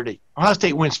happened Saturday. Ohio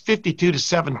State wins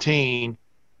 52-17.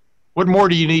 What more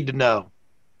do you need to know?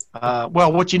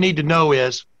 Well, what you need to know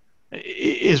is,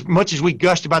 as much as we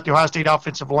gushed about the Ohio State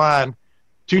offensive line,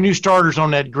 2 new starters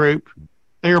on that group.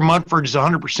 Thayer Munford is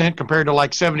 100% compared to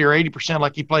like 70 or 80%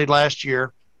 like he played last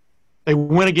year. They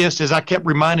went against, as I kept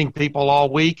reminding people all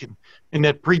week, and in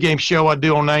that pregame show I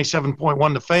do on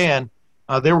 97.1 The Fan,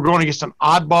 they were going against an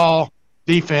oddball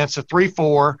defense, a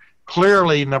 3-4.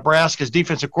 Clearly, Nebraska's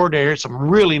defensive coordinator had some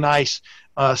really nice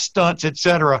stunts, et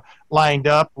cetera, lined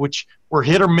up, which were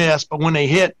hit or miss. But when they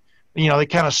hit, they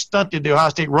kind of stunted the Ohio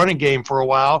State running game for a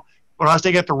while. But Ohio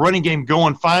State got the running game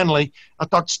going finally. I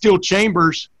thought Steele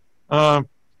Chambers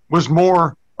was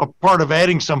more a part of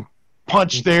adding some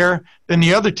punch there than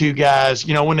the other 2 guys,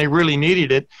 when they really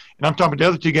needed it. And I'm talking about the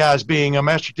other 2 guys being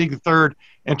Master Teague III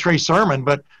and Trey Sermon.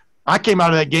 But I came out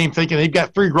of that game thinking they've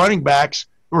got 3 running backs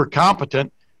who are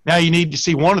competent. Now you need to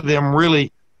see one of them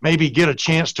really maybe get a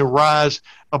chance to rise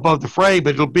above the fray,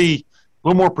 but it'll be a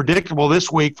little more predictable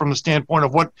this week from the standpoint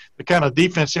of what the kind of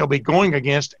defense they'll be going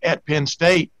against at Penn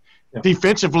State. Yeah.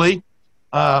 Defensively,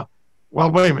 wait a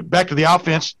minute, back to the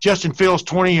offense. Justin Fields,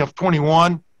 20 of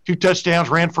 21, 2 touchdowns,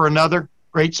 ran for another.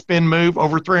 Great spin move,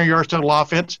 over 300 yards total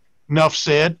offense. Enough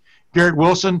said. Garrett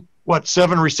Wilson,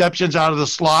 7 receptions out of the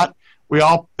slot. We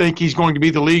all think he's going to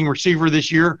be the leading receiver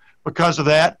this year because of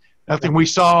that. Nothing we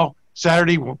saw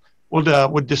Saturday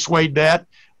would dissuade that.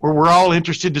 We're all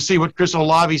interested to see what Chris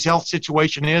Olave's health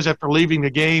situation is after leaving the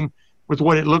game with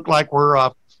what it looked like were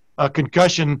a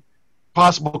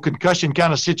possible concussion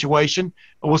kind of situation.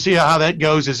 But we'll see how that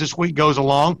goes as this week goes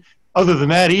along. Other than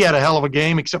that, he had a hell of a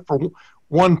game except for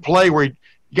one play where he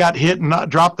got hit and not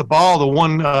dropped the ball.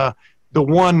 The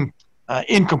one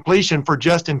incompletion for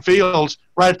Justin Fields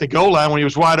right at the goal line when he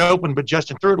was wide open, but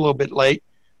Justin threw it a little bit late.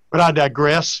 But I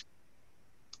digress.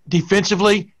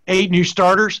 Defensively, 8 new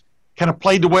starters kind of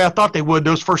played the way I thought they would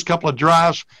those first couple of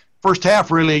drives, first half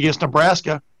really against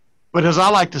Nebraska. But as I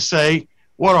like to say,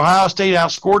 Ohio State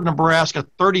outscored Nebraska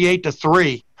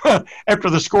 38-3 after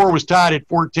the score was tied at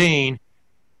 14.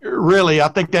 Really, I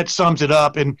think that sums it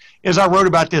up. And as I wrote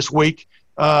about this week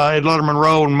at Letterman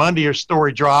Row on Monday, a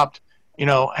story dropped.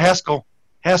 Haskell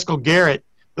Garrett,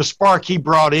 the spark he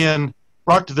brought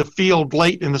to the field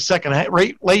late in the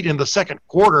second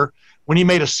quarter when he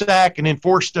made a sack and then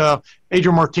forced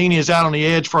Adrian Martinez out on the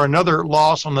edge for another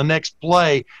loss on the next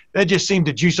play. That just seemed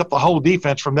to juice up the whole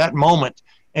defense from that moment.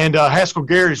 And Haskell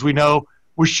Garrett, as we know,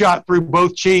 was shot through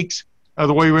both cheeks,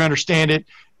 the way we understand it,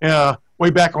 way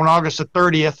back on August the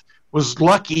 30th. Was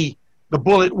lucky the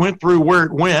bullet went through where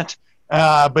it went,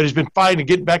 but has been fighting to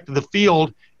get back to the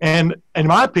field. And in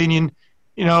my opinion,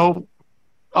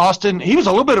 Austin, he was a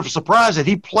little bit of a surprise that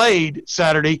he played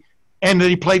Saturday and that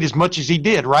he played as much as he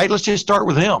did, right? Let's just start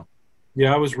with him.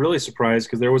 Yeah, I was really surprised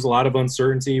because there was a lot of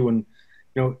uncertainty when,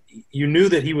 you knew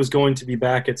that he was going to be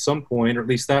back at some point, or at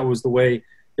least that was the way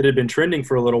it had been trending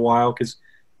for a little while because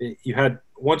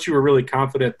once you were really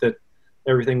confident that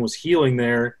everything was healing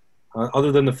there,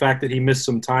 other than the fact that he missed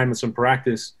some time and some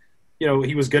practice,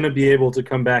 he was going to be able to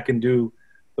come back and do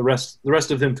the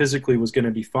rest of him physically was going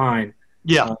to be fine.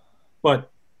 Yeah.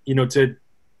 But,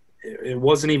 it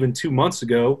wasn't even 2 months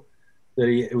ago that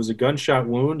it was a gunshot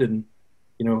wound and,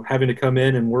 having to come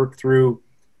in and work through,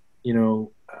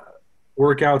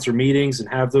 workouts or meetings and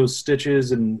have those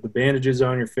stitches and the bandages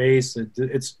on your face. And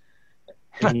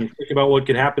you think about what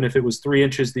could happen if it was 3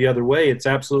 inches the other way. It's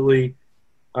absolutely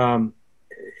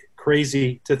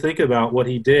crazy to think about what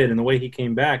he did and the way he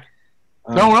came back.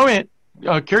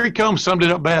 Kerry Combs summed it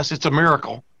up best. It's a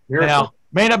miracle. Now,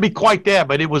 may not be quite that,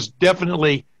 but it was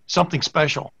definitely something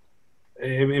special.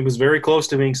 It was very close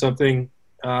to being something,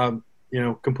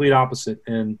 complete opposite.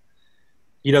 And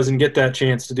he doesn't get that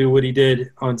chance to do what he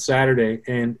did on Saturday.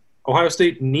 And Ohio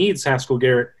State needs Haskell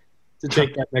Garrett to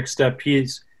take that next step.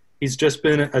 He's just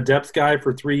been a depth guy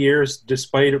for 3 years,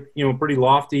 despite pretty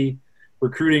lofty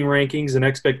recruiting rankings and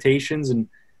expectations. And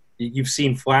you've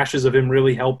seen flashes of him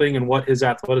really helping and what his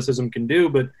athleticism can do.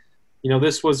 But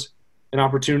this was an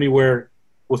opportunity where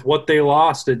with what they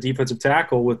lost at defensive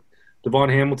tackle with Devon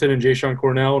Hamilton and Jayshon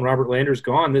Cornell and Robert Landers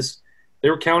gone, they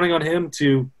were counting on him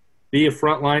to be a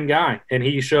frontline guy, and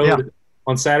he showed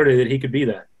on Saturday that he could be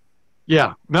that.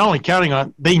 Yeah, not only counting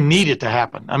on, they need it to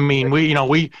happen. I mean,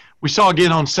 we saw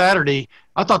again on Saturday.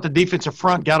 I thought the defensive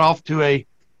front got off to a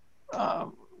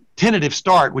tentative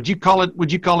start. Would you call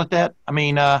it that? I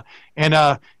mean,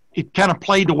 it kind of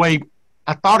played the way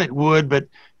I thought it would, but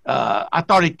I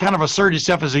thought it kind of asserted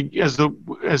itself as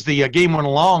the game went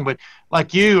along. But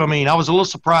like you, I mean, I was a little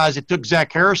surprised it took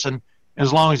Zach Harrison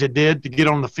as long as it did to get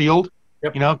on the field.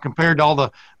 Yep. Compared to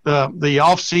all the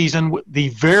off season, the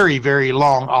very, very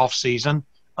long off season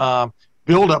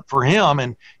build up for him,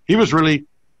 and he was really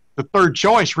the third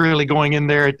choice, really going in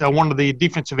there at one of the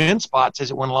defensive end spots as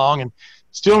it went along, and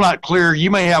still not clear. You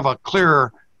may have a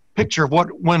clearer picture of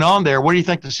what went on there. What do you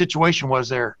think the situation was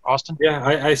there, Austin? Yeah,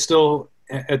 I still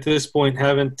at this point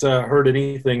haven't heard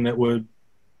anything that would,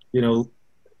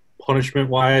 punishment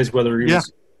wise, whether he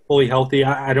was fully healthy.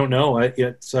 I don't know.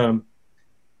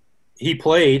 He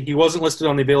played. He wasn't listed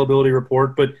on the availability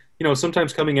report, but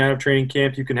sometimes coming out of training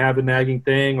camp, you can have a nagging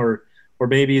thing, or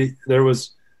maybe there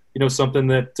was something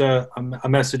that a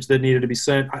message that needed to be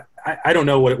sent. I don't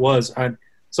know what it was.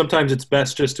 Sometimes it's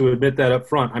best just to admit that up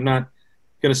front. I'm not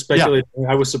going to speculate.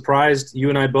 Yeah. I was surprised you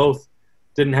and I both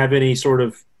didn't have any sort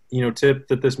of tip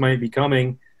that this might be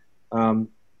coming, and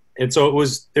so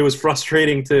it was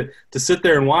frustrating to sit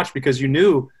there and watch, because you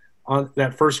knew on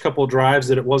that first couple of drives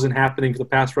that it wasn't happening. The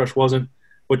pass rush wasn't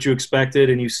what you expected,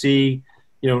 and you see,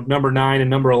 number 9 and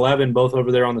number 11 both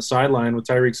over there on the sideline with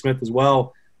Tyreek Smith as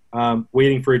well,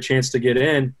 waiting for a chance to get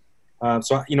in.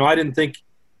 So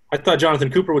I thought Jonathan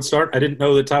Cooper would start. I didn't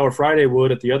know that Tyler Friday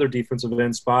would at the other defensive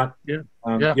end spot. You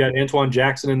had Antoine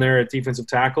Jackson in there at defensive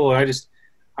tackle.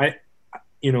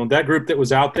 That group that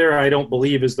was out there, I don't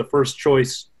believe is the first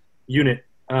choice unit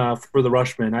for the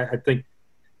Rushmen. I think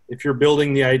if you're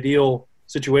building the ideal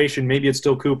situation, maybe it's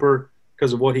still Cooper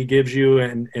because of what he gives you.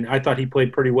 And I thought he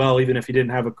played pretty well, even if he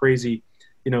didn't have a crazy,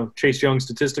 Chase Young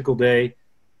statistical day.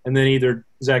 And then either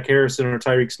Zach Harrison or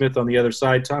Tyreek Smith on the other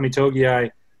side. Tommy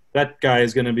Togiai, that guy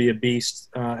is going to be a beast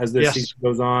as this season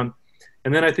goes on.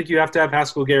 And then I think you have to have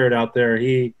Haskell Garrett out there.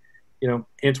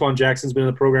 Antoine Jackson's been in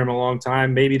the program a long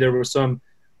time. Maybe there was some,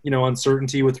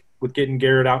 uncertainty with getting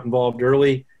Garrett out involved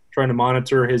early, trying to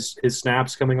monitor his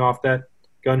snaps coming off that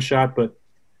gunshot. But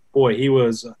boy, he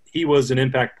was an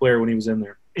impact player when he was in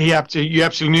there. You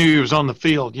absolutely knew he was on the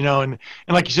field, and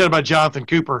like you said about Jonathan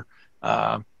Cooper,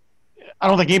 I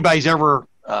don't think anybody's ever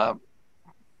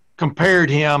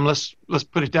compared him, let's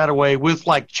put it that way, with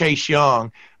like Chase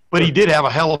Young, but he did have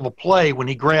a hell of a play when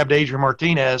he grabbed Adrian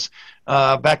Martinez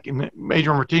Adrian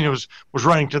Martinez was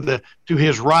running to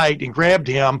his right and grabbed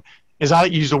him, as I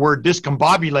use the word,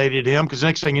 discombobulated him, because the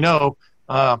next thing you know,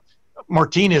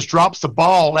 Martinez drops the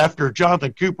ball after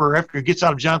he gets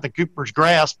out of Jonathan Cooper's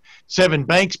grasp. Sevyn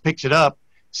Banks picks it up,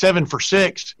 7 for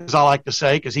 6, as I like to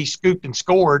say, because he scooped and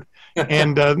scored,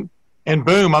 and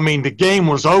boom, I mean, the game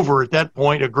was over at that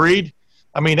point. Agreed?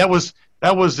 I mean, that was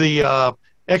the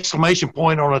exclamation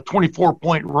point on a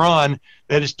 24-point run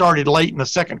that had started late in the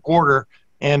second quarter,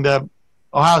 and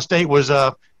Ohio State was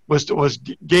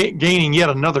gaining yet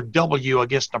another W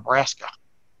against Nebraska.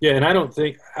 Yeah, and I don't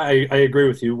think I agree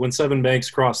with you. When Sevyn Banks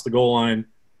crossed the goal line,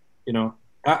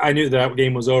 I knew that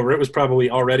game was over. It was probably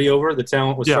already over. The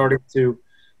talent was starting to,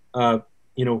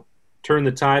 turn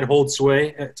the tide, hold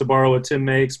sway, to borrow a Tim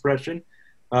May expression.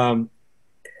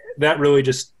 That really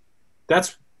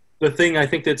that's the thing I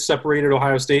think that separated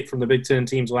Ohio State from the Big Ten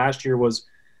teams last year, was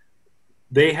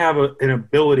they have an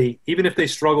ability, even if they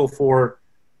struggle for,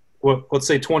 let's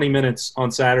say 20 minutes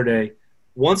on Saturday,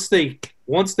 once they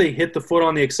hit the foot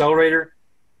on the accelerator,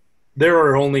 there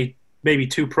are only maybe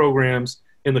 2 programs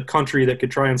in the country that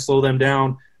could try and slow them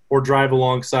down or drive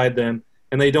alongside them,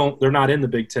 and they're not in the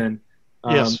Big Ten.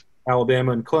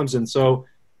 Alabama and Clemson. So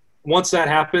once that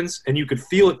happens, and you could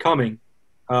feel it coming,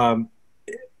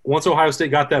 once Ohio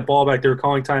State got that ball back, they were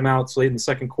calling timeouts late in the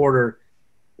second quarter.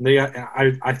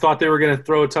 I thought they were going to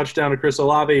throw a touchdown to Chris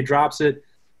Olave. He drops it.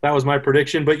 That was my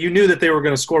prediction. But you knew that they were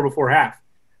going to score before half.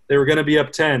 They were going to be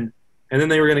up 10, and then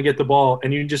they were going to get the ball.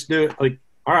 And you just knew,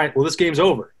 all right, well, this game's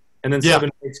over. And then Sevyn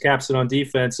Banks caps it on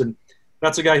defense. And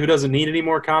that's a guy who doesn't need any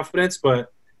more confidence,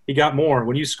 but he got more.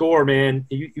 When you score, man,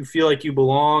 you feel like you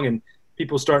belong, and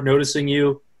people start noticing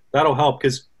you. That'll help,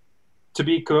 because to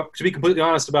be completely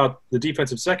honest about the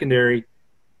defensive secondary,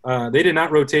 they did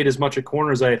not rotate as much at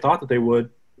corner as I thought that they would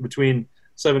between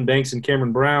Sevyn Banks and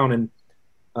Cameron Brown, and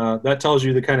that tells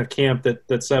you the kind of camp that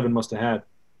Sevyn must have had.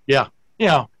 Yeah.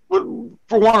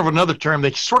 For want of another term,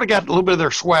 they sort of got a little bit of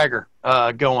their swagger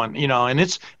going, and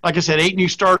it's, like I said, 8 new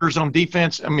starters on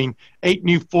defense. I mean, 8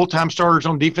 new full-time starters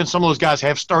on defense. Some of those guys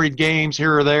have started games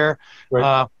here or there.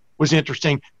 Right. Was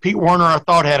interesting. Pete Werner, I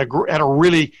thought, had a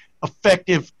really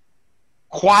effective,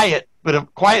 quietly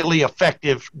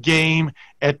effective game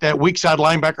at that weak side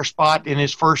linebacker spot in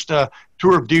his first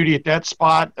tour of duty at that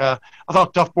spot. I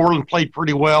thought Tuff Borland played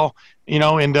pretty well,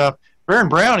 and Baron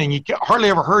Browning, you hardly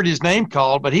ever heard his name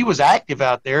called, but he was active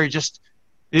out there. It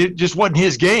just wasn't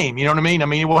his game. You know what I mean? I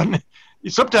mean, it wasn't.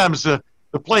 Sometimes the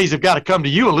plays have got to come to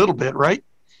you a little bit, right?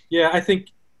 Yeah, I think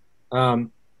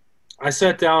I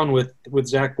sat down with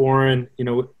Zach Boren,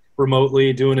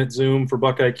 remotely doing it Zoom for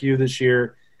Buck IQ this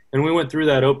year, and we went through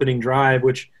that opening drive,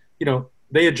 which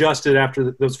they adjusted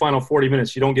after those final 40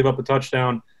 minutes. You don't give up a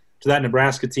touchdown to that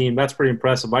Nebraska team. That's pretty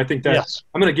impressive. I think that yes.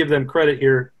 I'm going to give them credit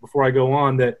here before I go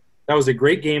on that was a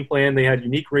great game plan. They had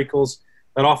unique wrinkles.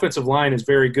 That offensive line is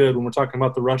very good when we're talking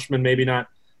about the Rushman maybe not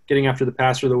getting after the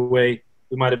passer the way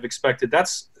we might have expected.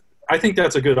 I think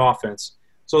that's a good offense.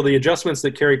 So the adjustments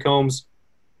that Kerry Combs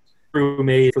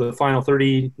made for the final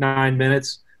 39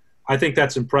 minutes, I think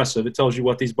that's impressive. It tells you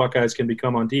what these Buckeyes can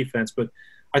become on defense. But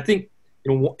I think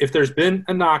if there's been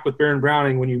a knock with Baron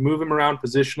Browning, when you move him around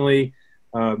positionally,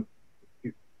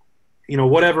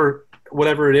 whatever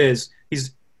it is,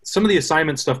 he's some of the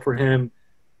assignment stuff for him,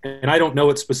 and I don't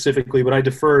know it specifically, but I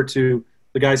defer to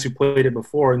the guys who played it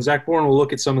before. And Zach Boren will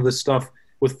look at some of this stuff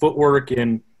with footwork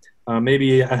and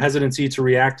maybe a hesitancy to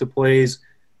react to plays.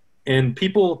 And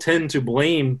people tend to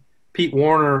blame Pete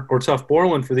Werner or Tuff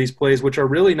Borland for these plays, which are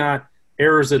really not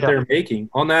errors that they're making.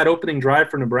 On that opening drive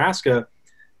for Nebraska,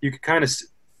 you could kind of,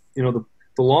 the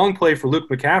long play for Luke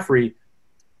McCaffrey,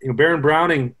 Baron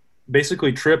Browning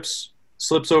basically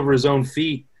slips over his own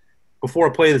feet before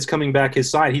a play that's coming back his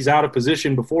side. He's out of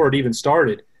position before it even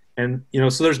started. And,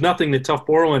 so there's nothing that Tuff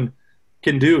Borland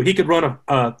can do. He could run a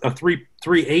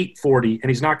 3.8 40, and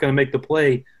he's not going to make the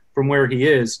play from where he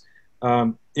is.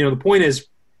 The point is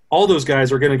all those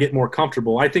guys are going to get more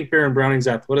comfortable. I think Baron Browning's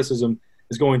athleticism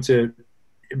is going to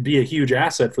be a huge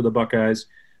asset for the Buckeyes,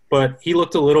 but he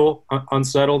looked a little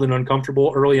unsettled and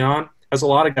uncomfortable early on, as a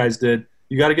lot of guys did.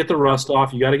 You got to get the rust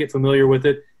off. You got to get familiar with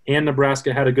it, and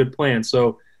Nebraska had a good plan.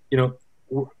 So,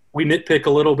 we nitpick a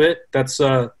little bit. That's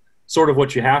sort of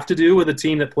what you have to do with a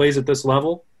team that plays at this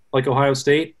level, like Ohio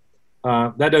State.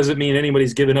 That doesn't mean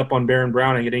anybody's given up on Baron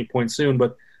Browning at any point soon,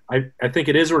 but I think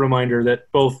it is a reminder that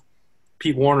both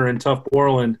Pete Werner and Tuff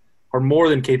Borland are more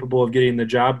than capable of getting the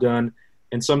job done.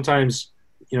 And sometimes,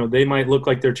 they might look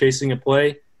like they're chasing a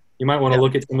play. You might want to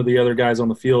look at some of the other guys on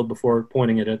the field before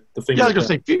pointing it at the finger. Yeah, I was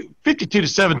going to say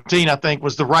 52-17, I think,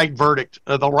 was the right verdict,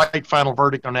 the right final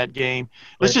verdict on that game.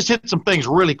 Let's just hit some things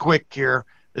really quick here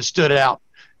that stood out.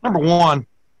 Number one,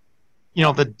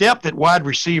 the depth at wide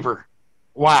receiver.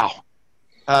 Wow.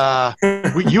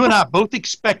 You and I both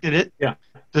expected it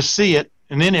to see it,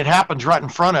 and then it happens right in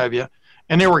front of you.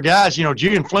 And there were guys,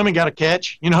 Julian Fleming got a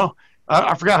catch.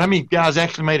 I forgot how many guys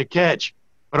actually made a catch.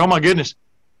 But, oh, my goodness,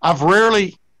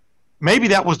 maybe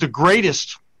that was the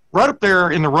greatest, right up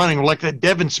there in the running, like that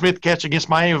Devin Smith catch against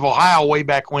Miami of Ohio way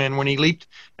back when he leaped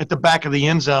at the back of the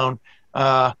end zone.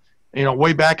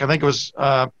 Way back, I think it was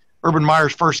Urban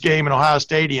Meyer's first game in Ohio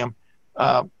Stadium.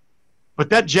 But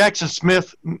that Jackson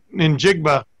Smith and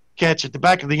Jigba catch at the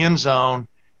back of the end zone,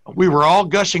 we were all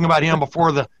gushing about him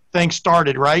before the thing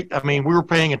started, right? I mean, we were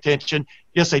paying attention.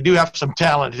 Yes, they do have some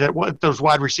talent at those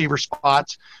wide receiver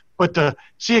spots. But to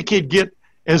see a kid get,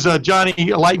 as Johnny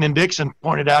Lightning Dixon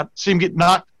pointed out, see him get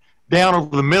knocked down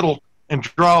over the middle and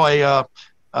draw a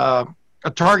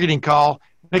targeting call.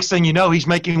 Next thing you know, he's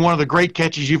making one of the great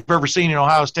catches you've ever seen in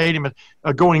Ohio Stadium,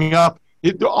 going up.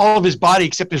 All of his body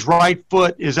except his right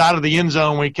foot is out of the end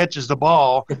zone when he catches the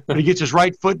ball, but he gets his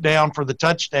right foot down for the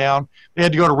touchdown. They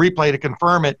had to go to replay to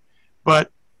confirm it.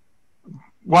 But,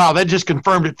 wow, that just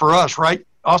confirmed it for us, right,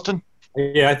 Austin?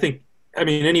 Yeah, I think –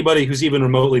 anybody who's even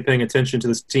remotely paying attention to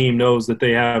this team knows that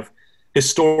they have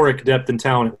historic depth and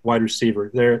talent at wide receiver.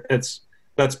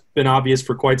 That's been obvious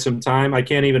for quite some time. I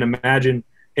can't even imagine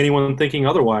anyone thinking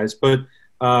otherwise. But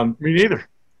me neither.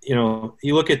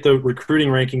 You look at the recruiting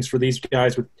rankings for these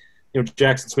guys with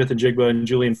Jackson Smith and Jigba and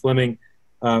Julian Fleming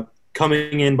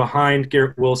coming in behind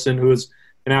Garrett Wilson, who is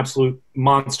an absolute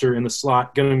monster in the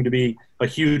slot, going to be a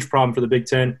huge problem for the Big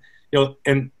Ten.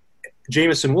 And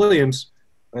Jamison Williams,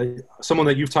 someone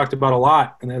that you've talked about a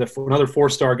lot, and another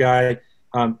four-star guy.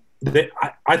 I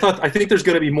think there's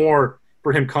going to be more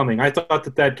for him coming. I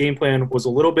thought that game plan was a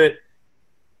little bit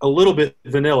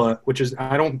vanilla, which is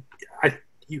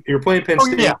you're playing Penn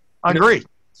State. Yeah, I agree.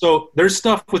 So there's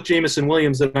stuff with Jamison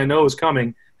Williams that I know is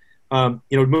coming.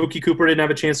 Mookie Cooper didn't have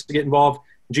a chance to get involved.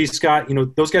 G. Scott,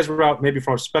 those guys were out maybe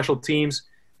from our special teams.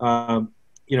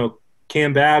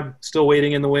 Cam Babb still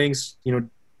waiting in the wings,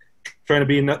 trying to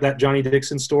be in that Johnny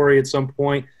Dixon story at some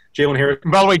point. Jalen Harris.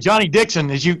 And by the way, Johnny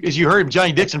Dixon, as you heard him,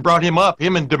 Johnny Dixon brought him up.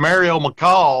 Him and Demario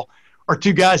McCall are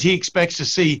two guys he expects to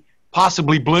see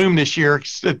possibly bloom this year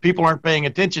that people aren't paying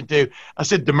attention to. I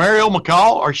said, Demario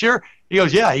McCall, are sure? He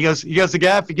goes, yeah. He goes, the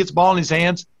guy, if he gets the ball in his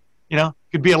hands,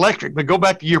 could be electric. But go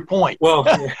back to your point. Well,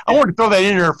 I wanted to throw that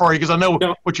in there for you because I know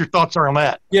what your thoughts are on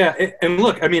that. Yeah, and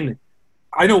look, I mean,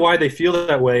 I know why they feel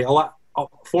that way. A lot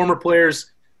former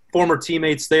players, former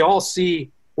teammates, they all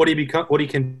see what he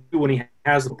can do when he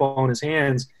has the ball in his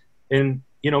hands. And,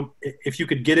 if you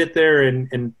could get it there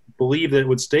and believe that it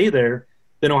would stay there,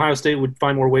 then Ohio State would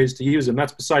find more ways to use him.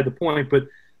 That's beside the point. But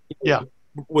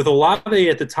with Olave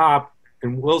at the top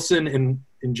and Wilson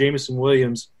and Jamison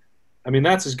Williams, I mean,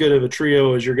 that's as good of a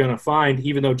trio as you're going to find,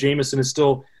 even though Jamison is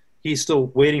still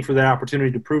waiting for that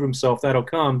opportunity to prove himself. That'll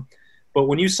come. But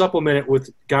when you supplement it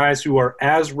with guys who are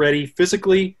as ready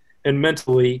physically and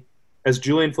mentally as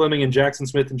Julian Fleming and Jackson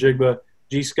Smith-Njigba,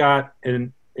 G. Scott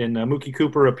and Mookie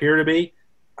Cooper appear to be,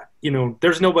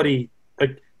 there's nobody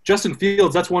like Justin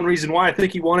Fields. That's one reason why I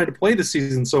think he wanted to play this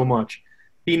season so much.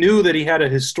 He knew that he had a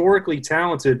historically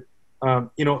talented.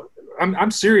 I'm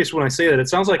serious when I say that. It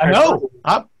sounds like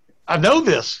I know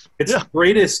this. It's the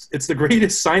greatest. It's the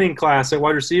greatest signing class at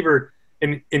wide receiver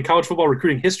in college football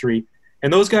recruiting history.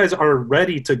 And those guys are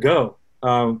ready to go.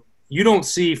 You don't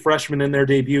see freshmen in their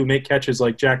debut make catches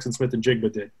like Jackson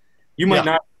Smith-Njigba did. You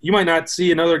might not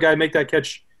see another guy make that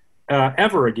catch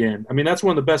ever again. I mean, that's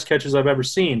one of the best catches I've ever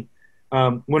seen.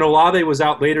 When Olave was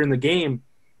out later in the game,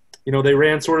 they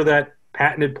ran sort of that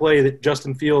patented play that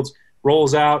Justin Fields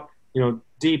rolls out,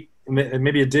 deep,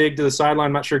 maybe a dig to the sideline.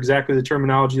 I'm not sure exactly the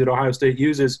terminology that Ohio State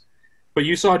uses. But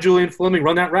you saw Julian Fleming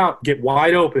run that route, get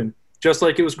wide open, just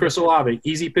like it was Chris Olave.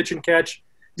 Easy pitch and catch.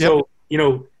 Yep.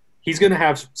 So, he's going to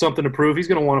have something to prove. He's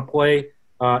going to want to play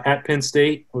at Penn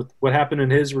State with what happened in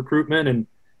his recruitment and,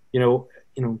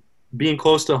 being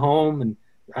close to home. And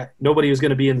nobody was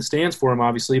going to be in the stands for him,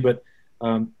 obviously. But,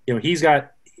 he's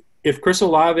got – if Chris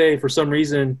Olave for some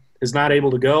reason is not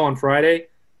able to go on Friday,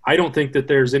 I don't think that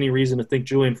there's any reason to think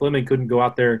Julian Fleming couldn't go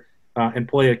out there and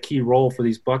play a key role for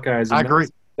these Buckeyes. And I agree.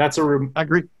 I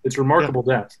agree. It's remarkable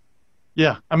depth.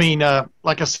 Yeah. I mean,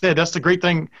 like I said, that's the great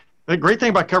thing. The great thing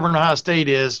about covering Ohio State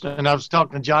is, and I was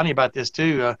talking to Johnny about this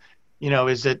too,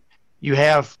 is that you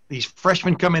have these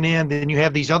freshmen coming in, then you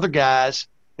have these other guys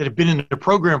that have been in the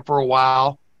program for a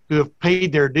while who have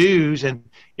paid their dues, and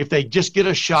if they just get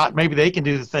a shot, maybe they can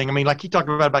do the thing. I mean, like he talked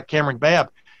about Cameron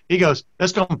Babb. He goes,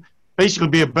 that's going to basically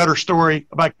be a better story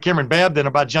about Cameron Babb than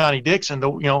about Johnny Dixon,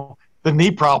 the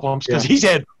knee problems, because he's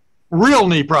had real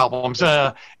knee problems.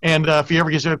 If he ever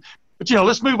gets there. But,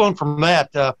 let's move on from that.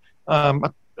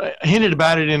 I hinted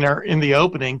about it in the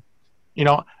opening.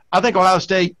 I think Ohio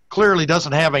State clearly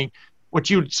doesn't have what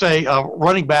you would say a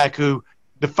running back who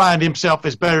defined himself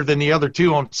as better than the other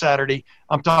two on Saturday.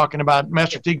 I'm talking about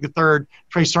Master Teague III,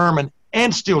 Trey Sermon,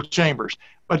 and Steel Chambers.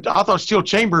 But I thought Steel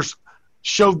Chambers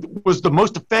was the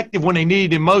most effective when they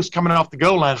needed him most coming off the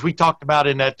goal lines. We talked about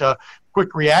in that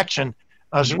quick reaction,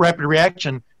 rapid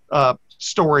reaction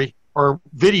story or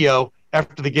video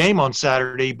after the game on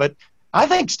Saturday. But I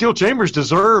think Steel Chambers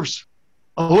deserves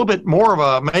a little bit more of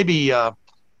a maybe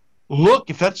look,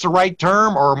 if that's the right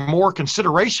term, or more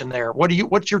consideration there.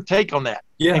 What's your take on that?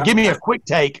 Yeah, and give me a quick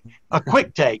take. I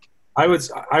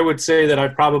would say that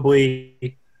I've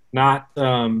probably not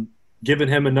given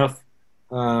him enough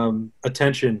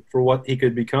attention for what he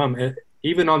could become.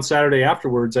 Even on Saturday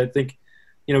afterwards, I think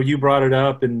you brought it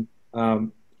up, and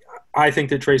I think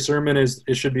that Trey Sermon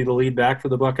should be the lead back for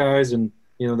the Buckeyes, and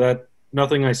that.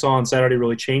 Nothing I saw on Saturday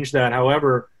really changed that.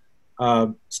 However,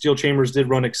 Steel Chambers did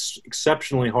run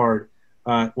exceptionally hard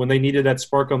when they needed that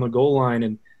spark on the goal line,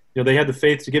 and they had the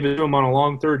faith to give it to him on a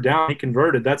long third down. He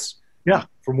converted. That's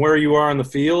from where you are on the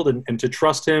field, and to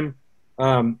trust him.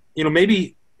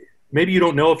 Maybe you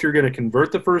don't know if you're going to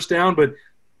convert the first down, but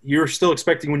you're still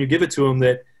expecting when you give it to him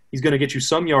that he's going to get you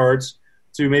some yards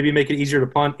to maybe make it easier to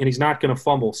punt, and he's not going to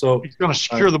fumble. So he's going to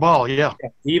secure the ball. Yeah.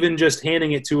 Even just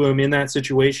handing it to him in that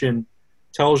situation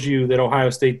tells you that Ohio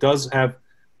State does have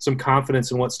some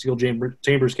confidence in what Steel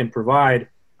Chambers can provide.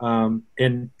 And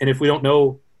if we don't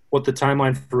know what the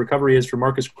timeline for recovery is for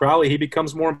Marcus Crowley, he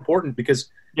becomes more important because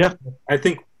I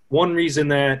think one reason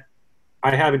that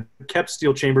I haven't kept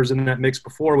Steel Chambers in that mix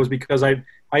before was because I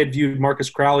had viewed Marcus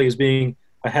Crowley as being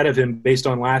ahead of him based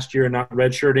on last year and not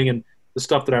redshirting and the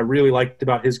stuff that I really liked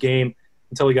about his game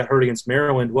until he got hurt against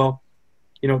Maryland. Well,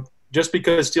 just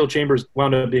because Steel Chambers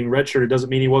wound up being redshirted doesn't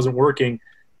mean he wasn't working.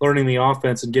 learning the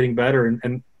offense and getting better.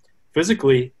 And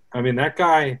physically, I mean, that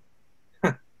guy,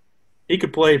 he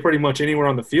could play pretty much anywhere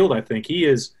on the field, I think. He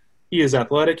is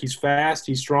athletic, he's fast,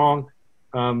 he's strong.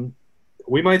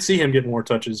 We might see him get more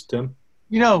touches, Tim.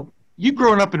 You know, you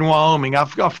growing up in Wyoming,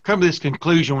 I've come to this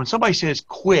conclusion. When somebody says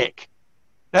quick,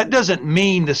 that doesn't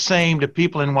mean the same to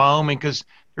people in Wyoming because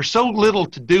there's so little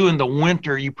to do in the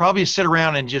winter. You probably sit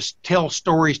around and just tell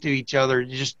stories to each other.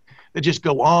 They just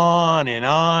go on.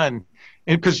 And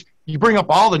because you bring up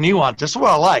all the nuance. That's what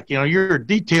I like. You know, you're a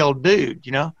detailed dude,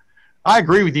 you know. I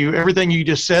agree with you, everything you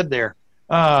just said there.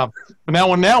 But now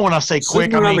when I say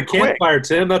quick, I mean the campfire, quick.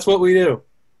 Tim. That's what we do.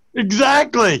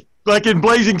 Exactly, like in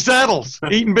Blazing Saddles,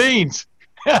 eating beans.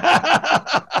 But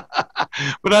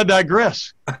I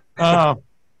digress. I'm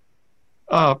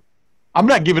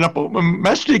not giving up.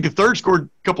 Mestig, the third, scored a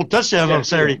couple touchdowns on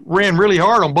Saturday. Yeah. Ran really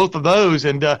hard on both of those,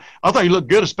 and I thought he looked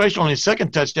good, especially on his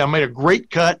second touchdown. Made a great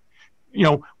cut. You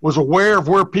know, was aware of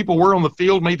where people were on the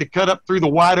field, made the cut up through the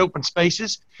wide open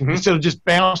spaces instead of just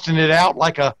bouncing it out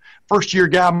like a first-year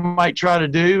guy might try to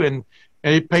do, and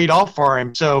it paid off for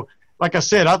him. So, like I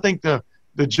said, I think the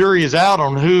jury is out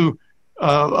on who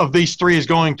of these three is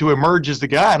going to emerge as the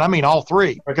guy, and I mean all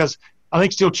three, because I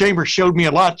think Steel Chambers showed me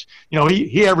a lot. You know,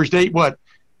 he averaged eight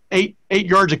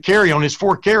yards a carry on his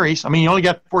 4 carries. I mean, he only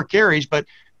got 4 carries, but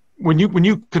when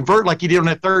you convert like he did on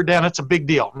that third down, that's a big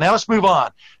deal. Now let's move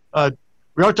on.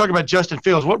 We already talked about Justin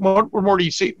Fields. What more do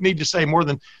you need to say? More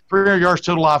than 300 yards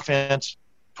total offense,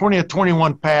 20 of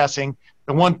 21 passing.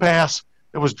 The one pass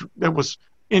that was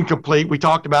incomplete we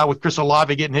talked about with Chris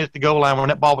Olave getting hit at the goal line when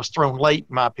that ball was thrown late,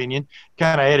 in my opinion,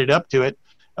 kind of added up to it.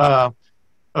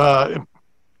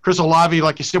 Chris Olave,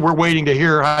 like you said, we're waiting to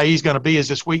hear how he's going to be as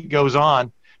this week goes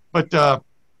on. But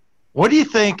what do you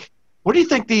think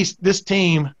this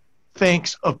team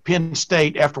thinks of Penn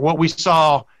State after what we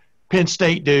saw Penn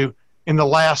State do in the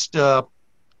last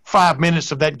 5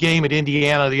 minutes of that game at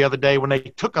Indiana the other day when they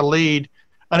took a lead,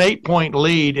 an 8-point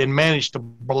lead, and managed to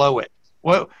blow it?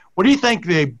 What do you think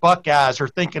the Buckeyes are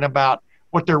thinking about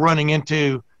what they're running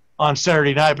into on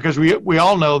Saturday night? Because we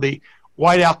all know the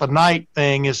white out the night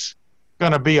thing is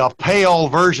going to be a pale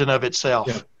version of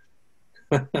itself.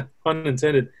 Yeah. Pun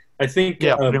intended. I think.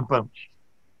 Yeah.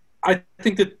 I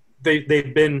think that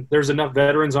there's enough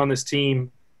veterans on this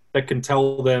team that can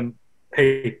tell them,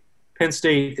 hey, Penn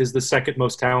State is the second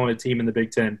most talented team in the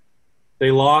Big Ten. They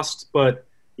lost, but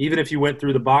even if you went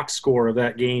through the box score of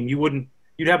that game,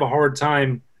 you'd have a hard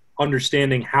time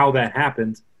understanding how that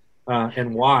happened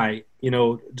and why. You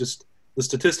know, just the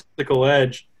statistical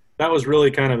edge. That was really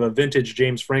kind of a vintage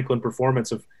James Franklin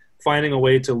performance of finding a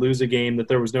way to lose a game that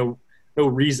there was no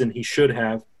reason he should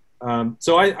have.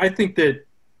 So I think that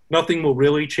nothing will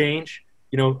really change.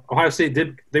 You know, Ohio State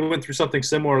they went through something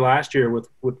similar last year with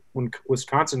when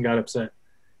Wisconsin got upset.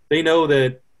 They know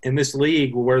that in this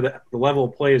league where the level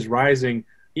of play is rising,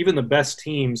 even the best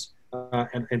teams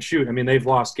and shoot, I mean, they've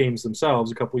lost games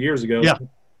themselves a couple years ago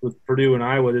with Purdue and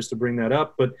Iowa, just to bring that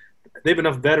up. But they have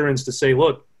enough veterans to say,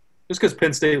 look, just because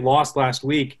Penn State lost last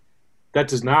week, that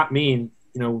does not mean,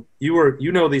 you know,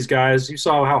 you know these guys. You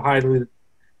saw how highly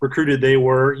recruited they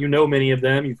were. You know many of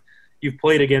them. You've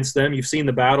played against them. You've seen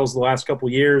the battles the last couple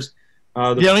of years.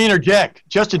 Let me interject.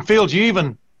 Justin Fields, you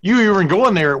even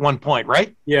going there at one point,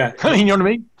 right? Yeah. I mean, you know what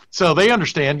I mean? So they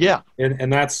understand, yeah.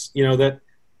 And that's, you know, that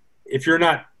if you're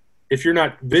not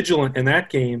vigilant in that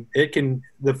game,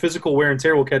 the physical wear and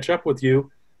tear will catch up with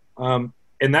you.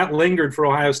 And that lingered for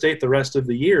Ohio State the rest of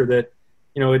the year. That,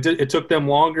 you know, it took them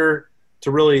longer to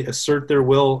really assert their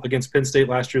will against Penn State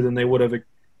last year than they would have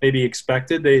maybe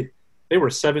expected. They were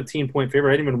a 17-point favorite.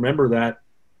 I didn't even remember that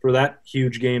for that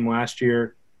huge game last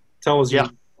year. Tells you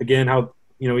again how,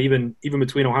 you know, even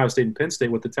between Ohio State and Penn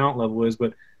State what the talent level is.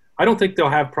 But I don't think they'll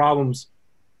have problems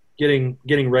getting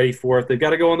ready for it. They've got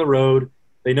to go on the road.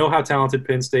 They know how talented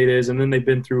Penn State is, and then they've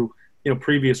been through, you know,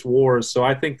 previous wars. So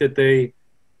I think that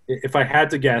if I had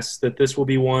to guess, that this will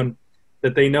be one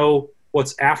that they know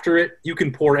what's after it. You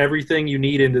can pour everything you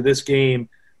need into this game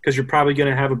because you're probably going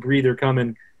to have a breather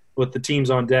coming with the teams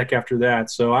on deck after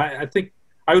that. So I think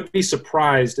I would be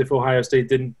surprised if Ohio State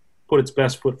didn't put its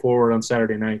best foot forward on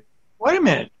Saturday night. Wait a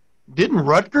minute. Didn't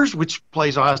Rutgers, which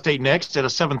plays Ohio State next at a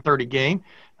 7:30 game,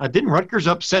 didn't Rutgers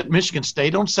upset Michigan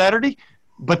State on Saturday?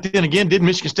 But then again, did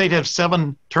Michigan State have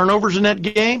 7 turnovers in that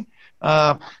game?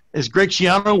 Is Greg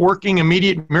Schiano working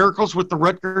immediate miracles with the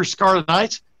Rutgers Scarlet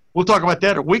Knights? We'll talk about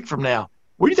that a week from now.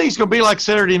 What do you think it's going to be like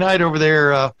Saturday night over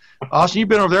there? Austin, you've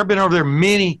been over there. I've been over there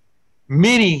many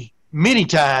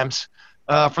times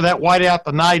for that whiteout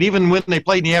the night. Even when they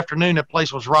played in the afternoon, that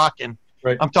place was rocking.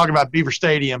 Right. I'm talking about Beaver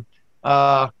Stadium.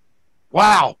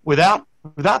 Wow, without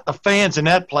without the fans in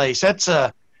that place, that's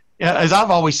as I've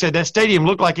always said, that stadium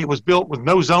looked like it was built with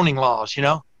no zoning laws.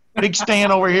 Big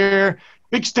stand over here,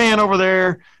 big stand over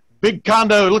there, big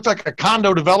condo. It looks like a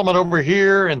condo development over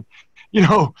here, and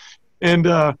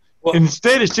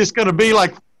instead it's just going to be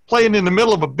like playing in the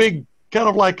middle of a big kind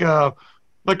of like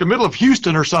the middle of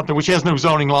Houston or something, which has no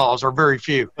zoning laws or very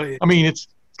few. I mean, it's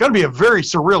going to be a very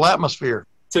surreal atmosphere.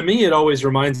 To me, it always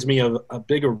reminds me of a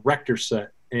big erector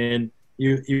set, and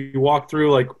you walk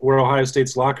through like where Ohio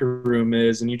State's locker room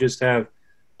is, and you just have,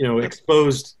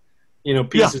 exposed,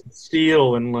 pieces of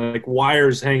steel and like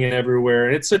wires hanging everywhere.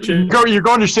 And it's such a you're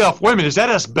going to yourself, wait a minute, is that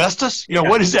asbestos?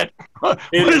 What is that? What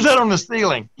is that on the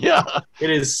ceiling? Yeah, it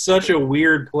is such a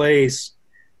weird place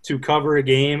to cover a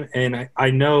game, and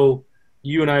I know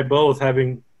you and I both,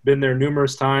 having been there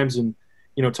numerous times, and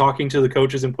talking to the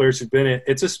coaches and players who've been in it,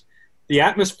 it's just the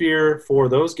atmosphere for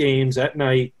those games at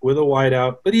night with a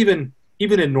whiteout, but even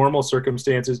in normal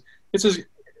circumstances, it's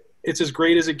as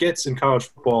great as it gets in college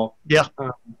football. Yeah.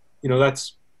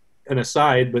 That's an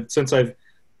aside, but since I've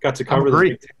got to cover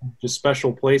the just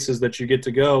special places that you get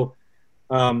to go,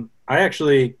 I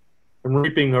actually am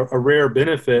reaping a rare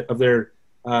benefit of their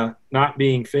not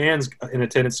being fans in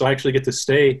attendance. So I actually get to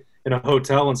stay in a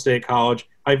hotel and stay at college.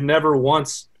 I've never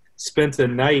once spent a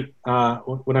night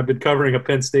when I've been covering a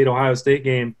Penn State-Ohio State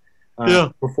game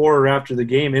before or after the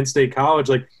game in State College.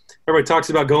 Like, everybody talks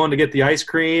about going to get the ice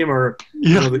cream or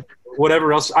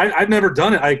whatever else. I've never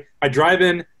done it. I drive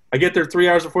in, I get there 3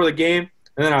 hours before the game,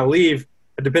 and then I leave,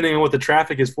 depending on what the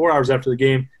traffic is, 4 hours after the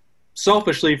game.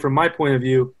 Selfishly, from my point of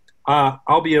view,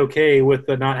 I'll be okay with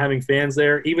not having fans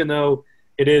there, even though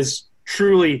it is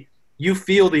truly, you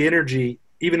feel the energy,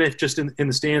 even if just in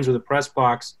the stands or the press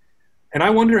box. And I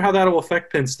wonder how that will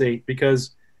affect Penn State,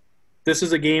 because this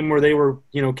is a game where they were,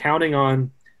 counting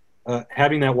on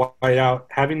having that whiteout,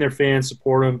 having their fans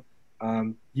support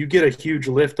them. You get a huge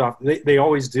lift off. They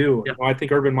always do. Yeah. I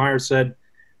think Urban Meyer said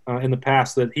in the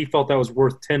past that he felt that was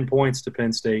worth 10 points to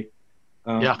Penn State.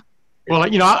 Yeah. Well,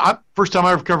 I first time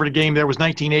I ever covered a game there was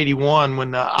 1981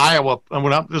 when Iowa – this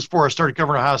was before I started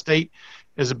covering Ohio State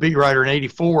as a beat writer in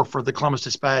 84 for the Columbus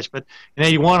Dispatch. But in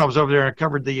 81 I was over there and I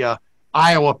covered the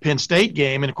Iowa-Penn State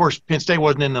game. And, of course, Penn State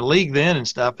wasn't in the league then and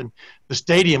stuff. And the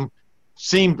stadium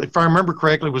seemed, if I remember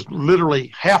correctly, was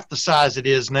literally half the size it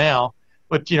is now.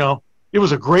 But, it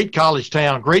was a great college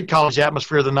town, great college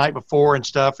atmosphere the night before and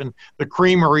stuff. And the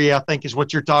creamery, I think, is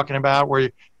what you're talking about, where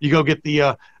you go get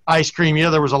the ice cream. Yeah,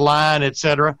 there was a line, et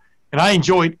cetera. And I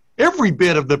enjoyed every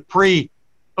bit of the pre-night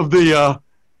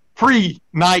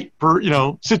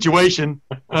situation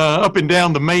up and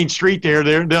down the main street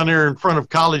down there in front of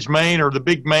College Main or the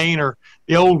Big Main or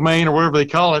the Old Main or whatever they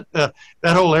call it. That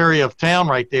whole area of town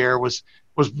right there was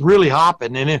really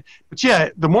hopping. But yeah,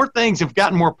 the more things have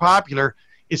gotten more popular,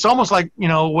 it's almost like,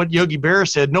 what Yogi Berra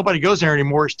said, nobody goes there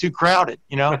anymore. It's too crowded,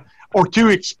 or too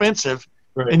expensive.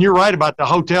 Right. And you're right about the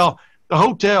hotel. The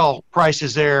hotel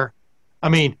prices there, I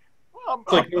mean,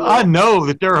 I know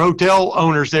that there are hotel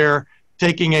owners there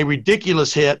taking a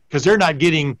ridiculous hit because they're not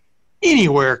getting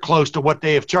anywhere close to what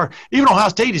they have charged. Even Ohio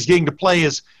State is getting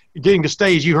to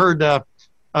stay, as you heard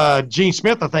Gene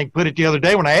Smith, I think, put it the other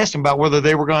day when I asked him about whether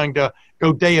they were going to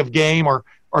go day of game or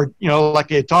like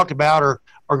they had talked about, or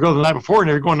go the night before, and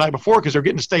they're going the night before because they're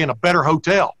getting to stay in a better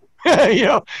hotel,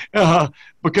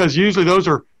 because usually those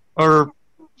are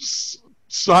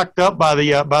socked up by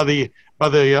the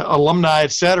alumni,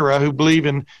 et cetera, who believe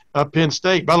in Penn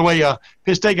State. By the way,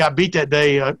 Penn State got beat that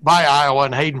day by Iowa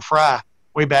and Hayden Fry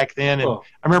way back then. And I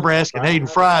remember asking Hayden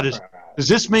Fry, does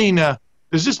this mean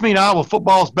Iowa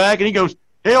football's back? And he goes,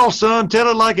 hell, son, tell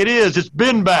it like it is. It's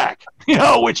been back,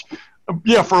 which,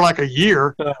 for like a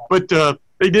year. But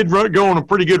they did go on a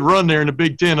pretty good run there in the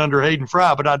Big Ten under Hayden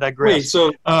Fry, but I digress. Wait,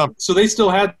 so they still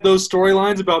had those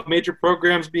storylines about major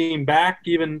programs being back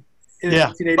even in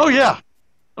 1980? Oh, yeah.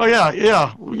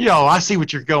 I see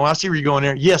what you're going. I see where you're going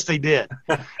there. Yes, they did.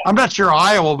 I'm not sure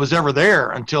Iowa was ever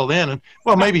there until then. And,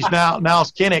 well, maybe it's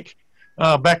Niles Kinnick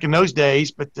back in those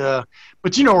days. But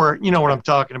you know what I'm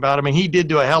talking about. I mean, he did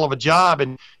do a hell of a job,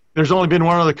 and there's only been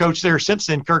one other coach there since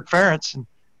then, Kirk Ferentz. And,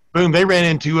 boom, they ran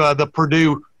into the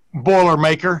Purdue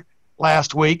Boilermaker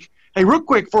last week. Hey, real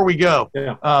quick before we go,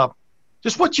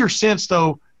 just what's your sense,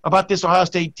 though, about this Ohio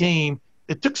State team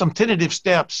that took some tentative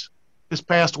steps this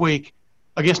past week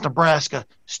against Nebraska,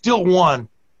 still won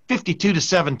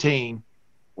 52-17?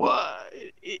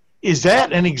 Is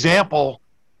that an example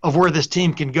of where this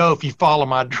team can go if you follow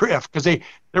my drift? Because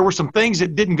there were some things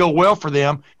that didn't go well for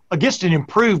them against an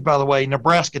improved, by the way,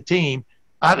 Nebraska team.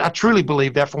 I truly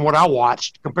believe that from what I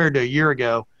watched compared to a year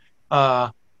ago.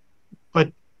 But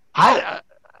I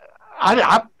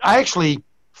I actually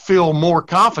feel more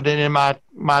confident in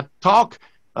my talk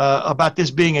about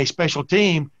this being a special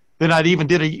team than I even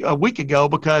did a week ago,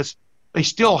 because they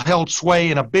still held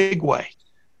sway in a big way.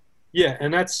 Yeah,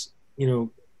 and that's,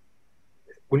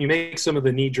 when you make some of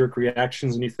the knee-jerk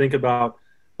reactions and you think about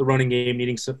the running game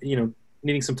needing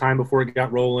some time before it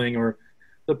got rolling, or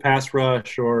the pass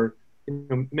rush, or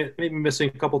maybe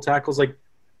missing a couple tackles, like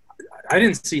I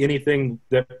didn't see anything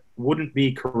that wouldn't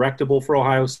be correctable for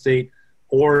Ohio State,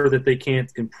 or that they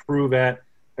can't improve at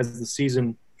as the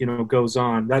season goes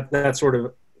on. That sort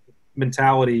of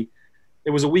mentality.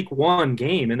 It was a week 1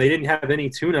 game, and they didn't have any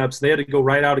tune-ups. They had to go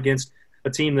right out against a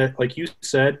team that, like you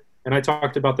said, and I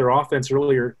talked about their offense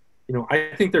earlier,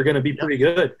 I think they're going to be pretty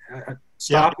good.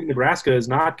 Stopping Nebraska is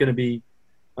not going to be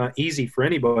easy for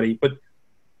anybody. But,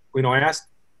 I asked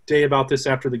Day about this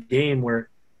after the game, where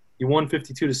you won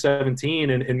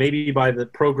 52-17, and maybe by the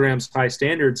program's high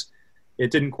standards, it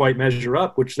didn't quite measure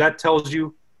up, which that tells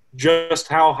you just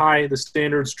how high the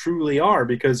standards truly are,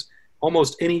 because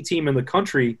almost any team in the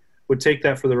country would take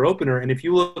that for their opener. And if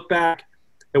you look back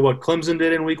at what Clemson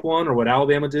did in week 1 or what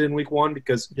Alabama did in week 1,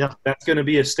 because that's going to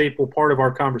be a staple part of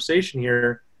our conversation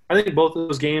here, I think both of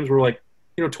those games were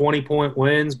 20-point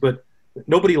wins, but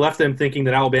nobody left them thinking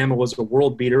that Alabama was a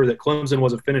world beater, that Clemson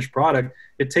was a finished product.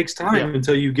 It takes time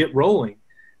until you get rolling.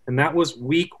 And that was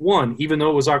week 1, even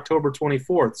though it was October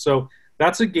 24th. So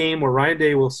that's a game where Ryan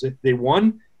Day will say they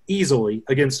won easily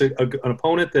against an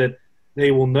opponent that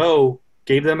they will know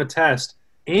gave them a test,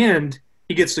 and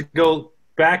he gets to go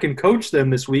back and coach them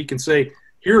this week and say,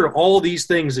 here are all these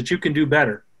things that you can do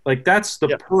better. Like, that's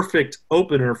the perfect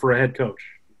opener for a head coach.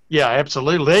 Yeah,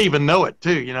 absolutely. They even know it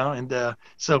too, and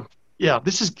so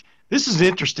this is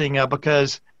interesting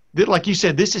because, like you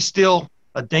said, this is still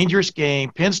a dangerous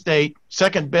game. Penn State,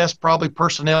 second best probably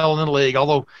personnel in the league,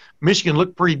 although Michigan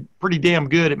looked pretty damn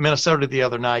good at Minnesota the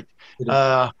other night.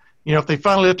 If they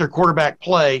finally let their quarterback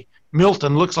play,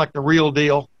 Milton looks like the real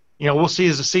deal. We'll see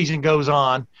as the season goes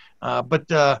on. But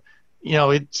this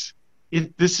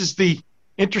is the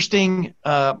interesting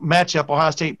matchup,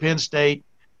 Ohio State, Penn State.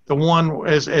 The one,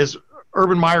 as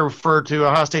Urban Meyer referred to,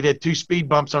 Ohio State had 2 speed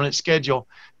bumps on its schedule,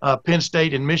 Penn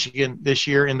State and Michigan this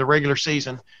year in the regular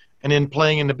season, and then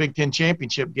playing in the Big Ten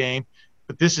championship game.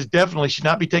 But this is definitely should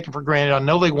not be taken for granted. I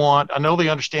know they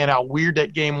understand how weird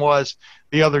that game was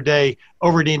the other day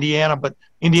over at Indiana, but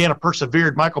Indiana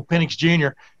persevered. Michael Penix Jr.,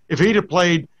 if he'd have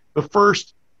played the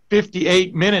first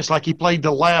 58 minutes like he played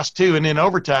the last 2 and then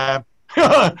overtime,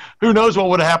 who knows what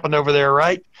would have happened over there,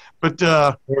 right? But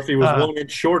or if he was 1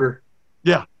 inch shorter.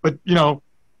 Yeah, but,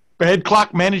 bad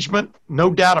clock management,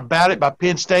 no doubt about it, by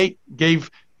Penn State,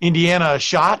 gave Indiana a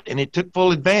shot, and it took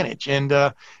full advantage. And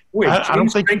wait, I don't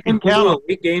think you can count a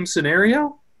late game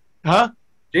scenario. Huh?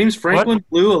 James Franklin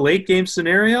blew a late game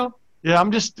scenario. Yeah,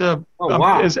 I'm just.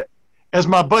 Wow. As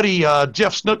my buddy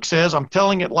Jeff Snook says, I'm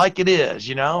telling it like it is.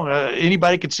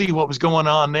 Anybody could see what was going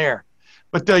on there.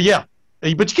 But but you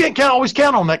can't always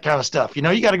count on that kind of stuff. You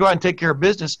got to go out and take care of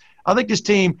business. I think this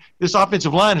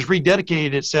offensive line has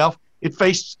rededicated itself. It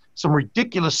faced some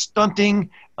ridiculous stunting,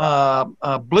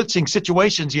 blitzing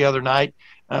situations the other night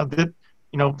that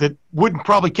wouldn't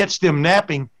probably catch them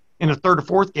napping in the third or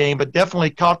fourth game, but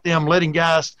definitely caught them letting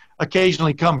guys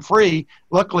occasionally come free.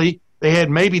 Luckily, they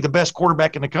had maybe the best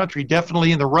quarterback in the country,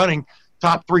 definitely in the running,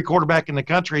 top 3 quarterback in the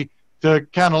country, to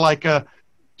kind of like to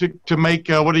make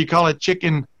what do you call it,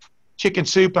 chicken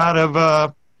soup out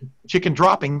of chicken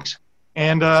droppings,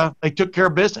 and they took care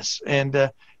of business.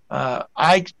 And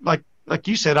I like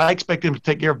you said, I expect them to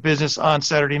take care of business on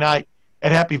Saturday night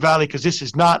at Happy Valley, because this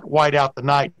is not white out the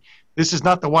night. This is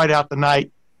not the white out the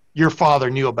night your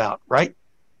father knew about, right?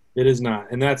 It is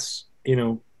not, and that's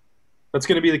that's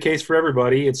going to be the case for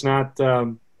everybody. It's not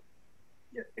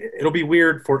it'll be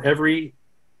weird for every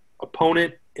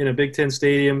opponent in a Big Ten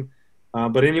stadium,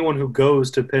 but anyone who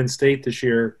goes to Penn State this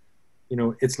year,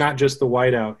 it's not just the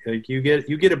whiteout. Like, you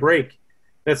get a break.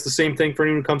 That's the same thing for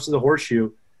anyone who comes to the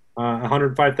Horseshoe.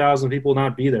 105,000 people will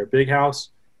not be there. Big house.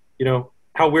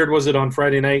 How weird was it on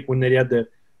Friday night when they had to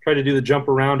try to do the jump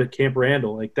around at Camp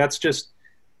Randall? Like, that's just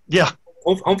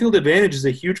home field advantage is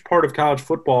a huge part of college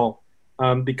football.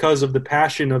 Because of the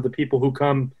passion of the people who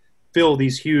come fill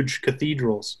these huge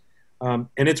cathedrals. And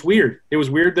it's weird. It was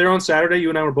weird there on Saturday. You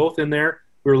and I were both in there.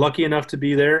 We were lucky enough to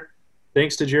be there.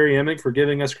 Thanks to Jerry Emig for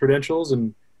giving us credentials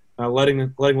and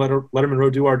letting Letterman Row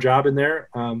do our job in there.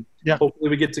 Hopefully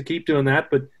we get to keep doing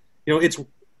that. But,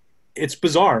 it's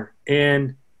bizarre.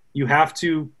 And you have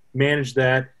to manage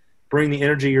that, bring the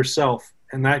energy yourself.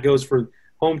 And that goes for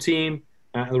home team.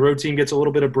 The road team gets a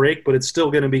little bit of break, but it's still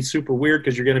going to be super weird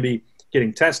because you're going to be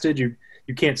getting tested. You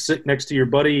can't sit next to your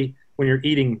buddy when you're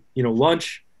eating,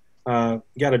 lunch. You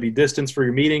got to be distanced for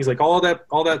your meetings. Like all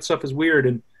that stuff is weird.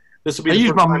 And this will be. I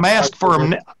used my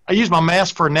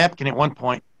mask for a napkin at one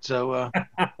point, so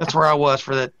that's where I was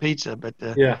for that pizza. But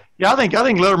I think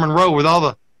Letterman Row, with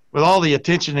all the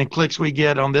attention and clicks we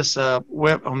get on this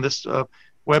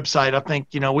website, I think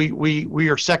we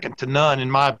are second to none,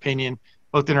 in my opinion,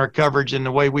 both in our coverage and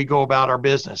the way we go about our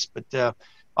business. But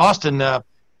Austin, it's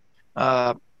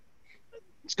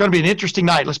going to be an interesting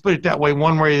night. Let's put it that way,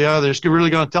 one way or the other. It's really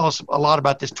going to tell us a lot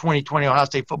about this 2020 Ohio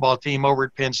State football team over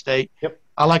at Penn State. Yep.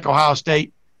 I like Ohio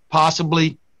State,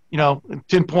 possibly,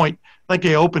 10-point. I think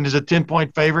they opened as a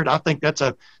 10-point favorite. I think that's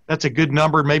a good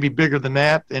number, maybe bigger than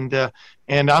that. And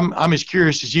I'm as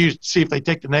curious as you to see if they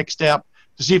take the next step,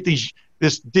 to see if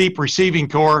this deep receiving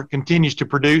core continues to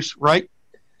produce, right?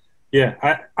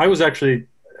 Yeah, I was actually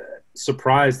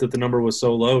surprised that the number was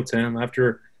so low, Tim,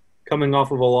 after coming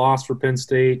off of a loss for Penn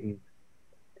State. And,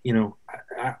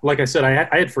 like I said,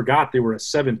 I had forgot they were a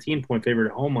 17-point favorite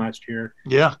at home last year.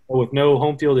 Yeah. With no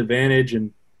home field advantage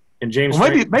and James.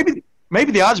 Well,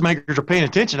 maybe the odds makers are paying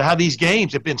attention to how these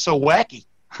games have been so wacky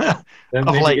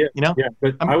of late, Yeah,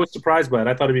 but I was surprised by it.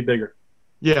 I thought it'd be bigger.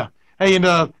 Yeah. Hey, and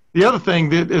the other thing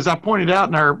that, as I pointed out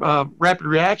in our rapid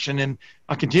reaction, and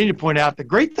I continue to point out, the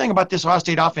great thing about this Ohio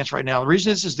State offense right now, the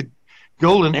reason this is the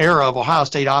golden era of Ohio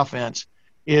State offense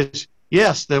is,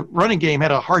 yes, the running game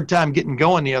had a hard time getting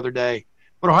going the other day,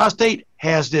 but Ohio State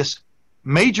has this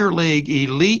major league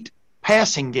elite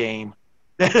passing game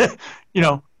that,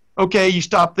 okay, you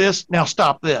stop this, now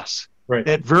stop this. Right.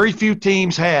 That very few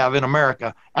teams have in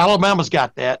America. Alabama's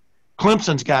got that.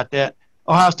 Clemson's got that.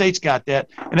 Ohio State's got that.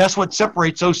 And that's what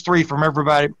separates those three from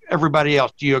everybody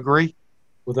else. Do you agree?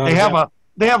 They have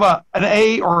an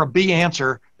A or a B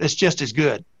answer that's just as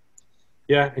good.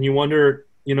 Yeah, and you wonder,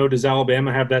 does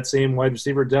Alabama have that same wide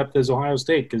receiver depth as Ohio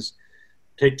State? Because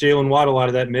take Jalen Waddle out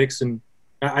of that mix, and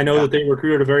I know that they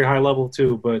recruit at a very high level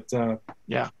too, but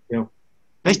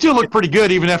they still look pretty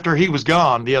good even after he was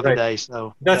gone the other day.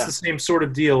 So that's the same sort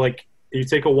of deal. Like, you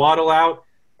take a Waddle out,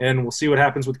 and we'll see what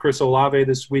happens with Chris Olave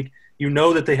this week. You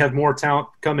know that they have more talent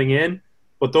coming in,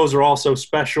 but those are also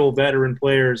special veteran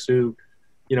players who,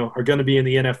 are going to be in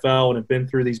the NFL and have been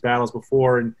through these battles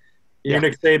before. And you're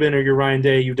Nick Saban or you're Ryan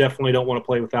Day, you definitely don't want to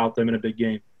play without them in a big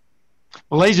game.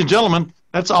 Well, ladies and gentlemen,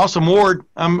 that's Awesome Ward.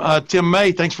 I'm Tim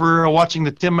May. Thanks for watching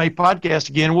the Tim May podcast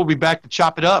again. We'll be back to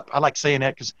chop it up. I like saying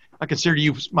that because I consider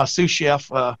you my sous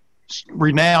chef,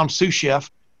 renowned sous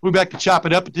chef. We'll be back to chop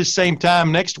it up at this same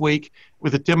time next week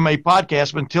with the Tim May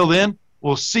podcast. But until then,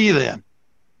 we'll see you then.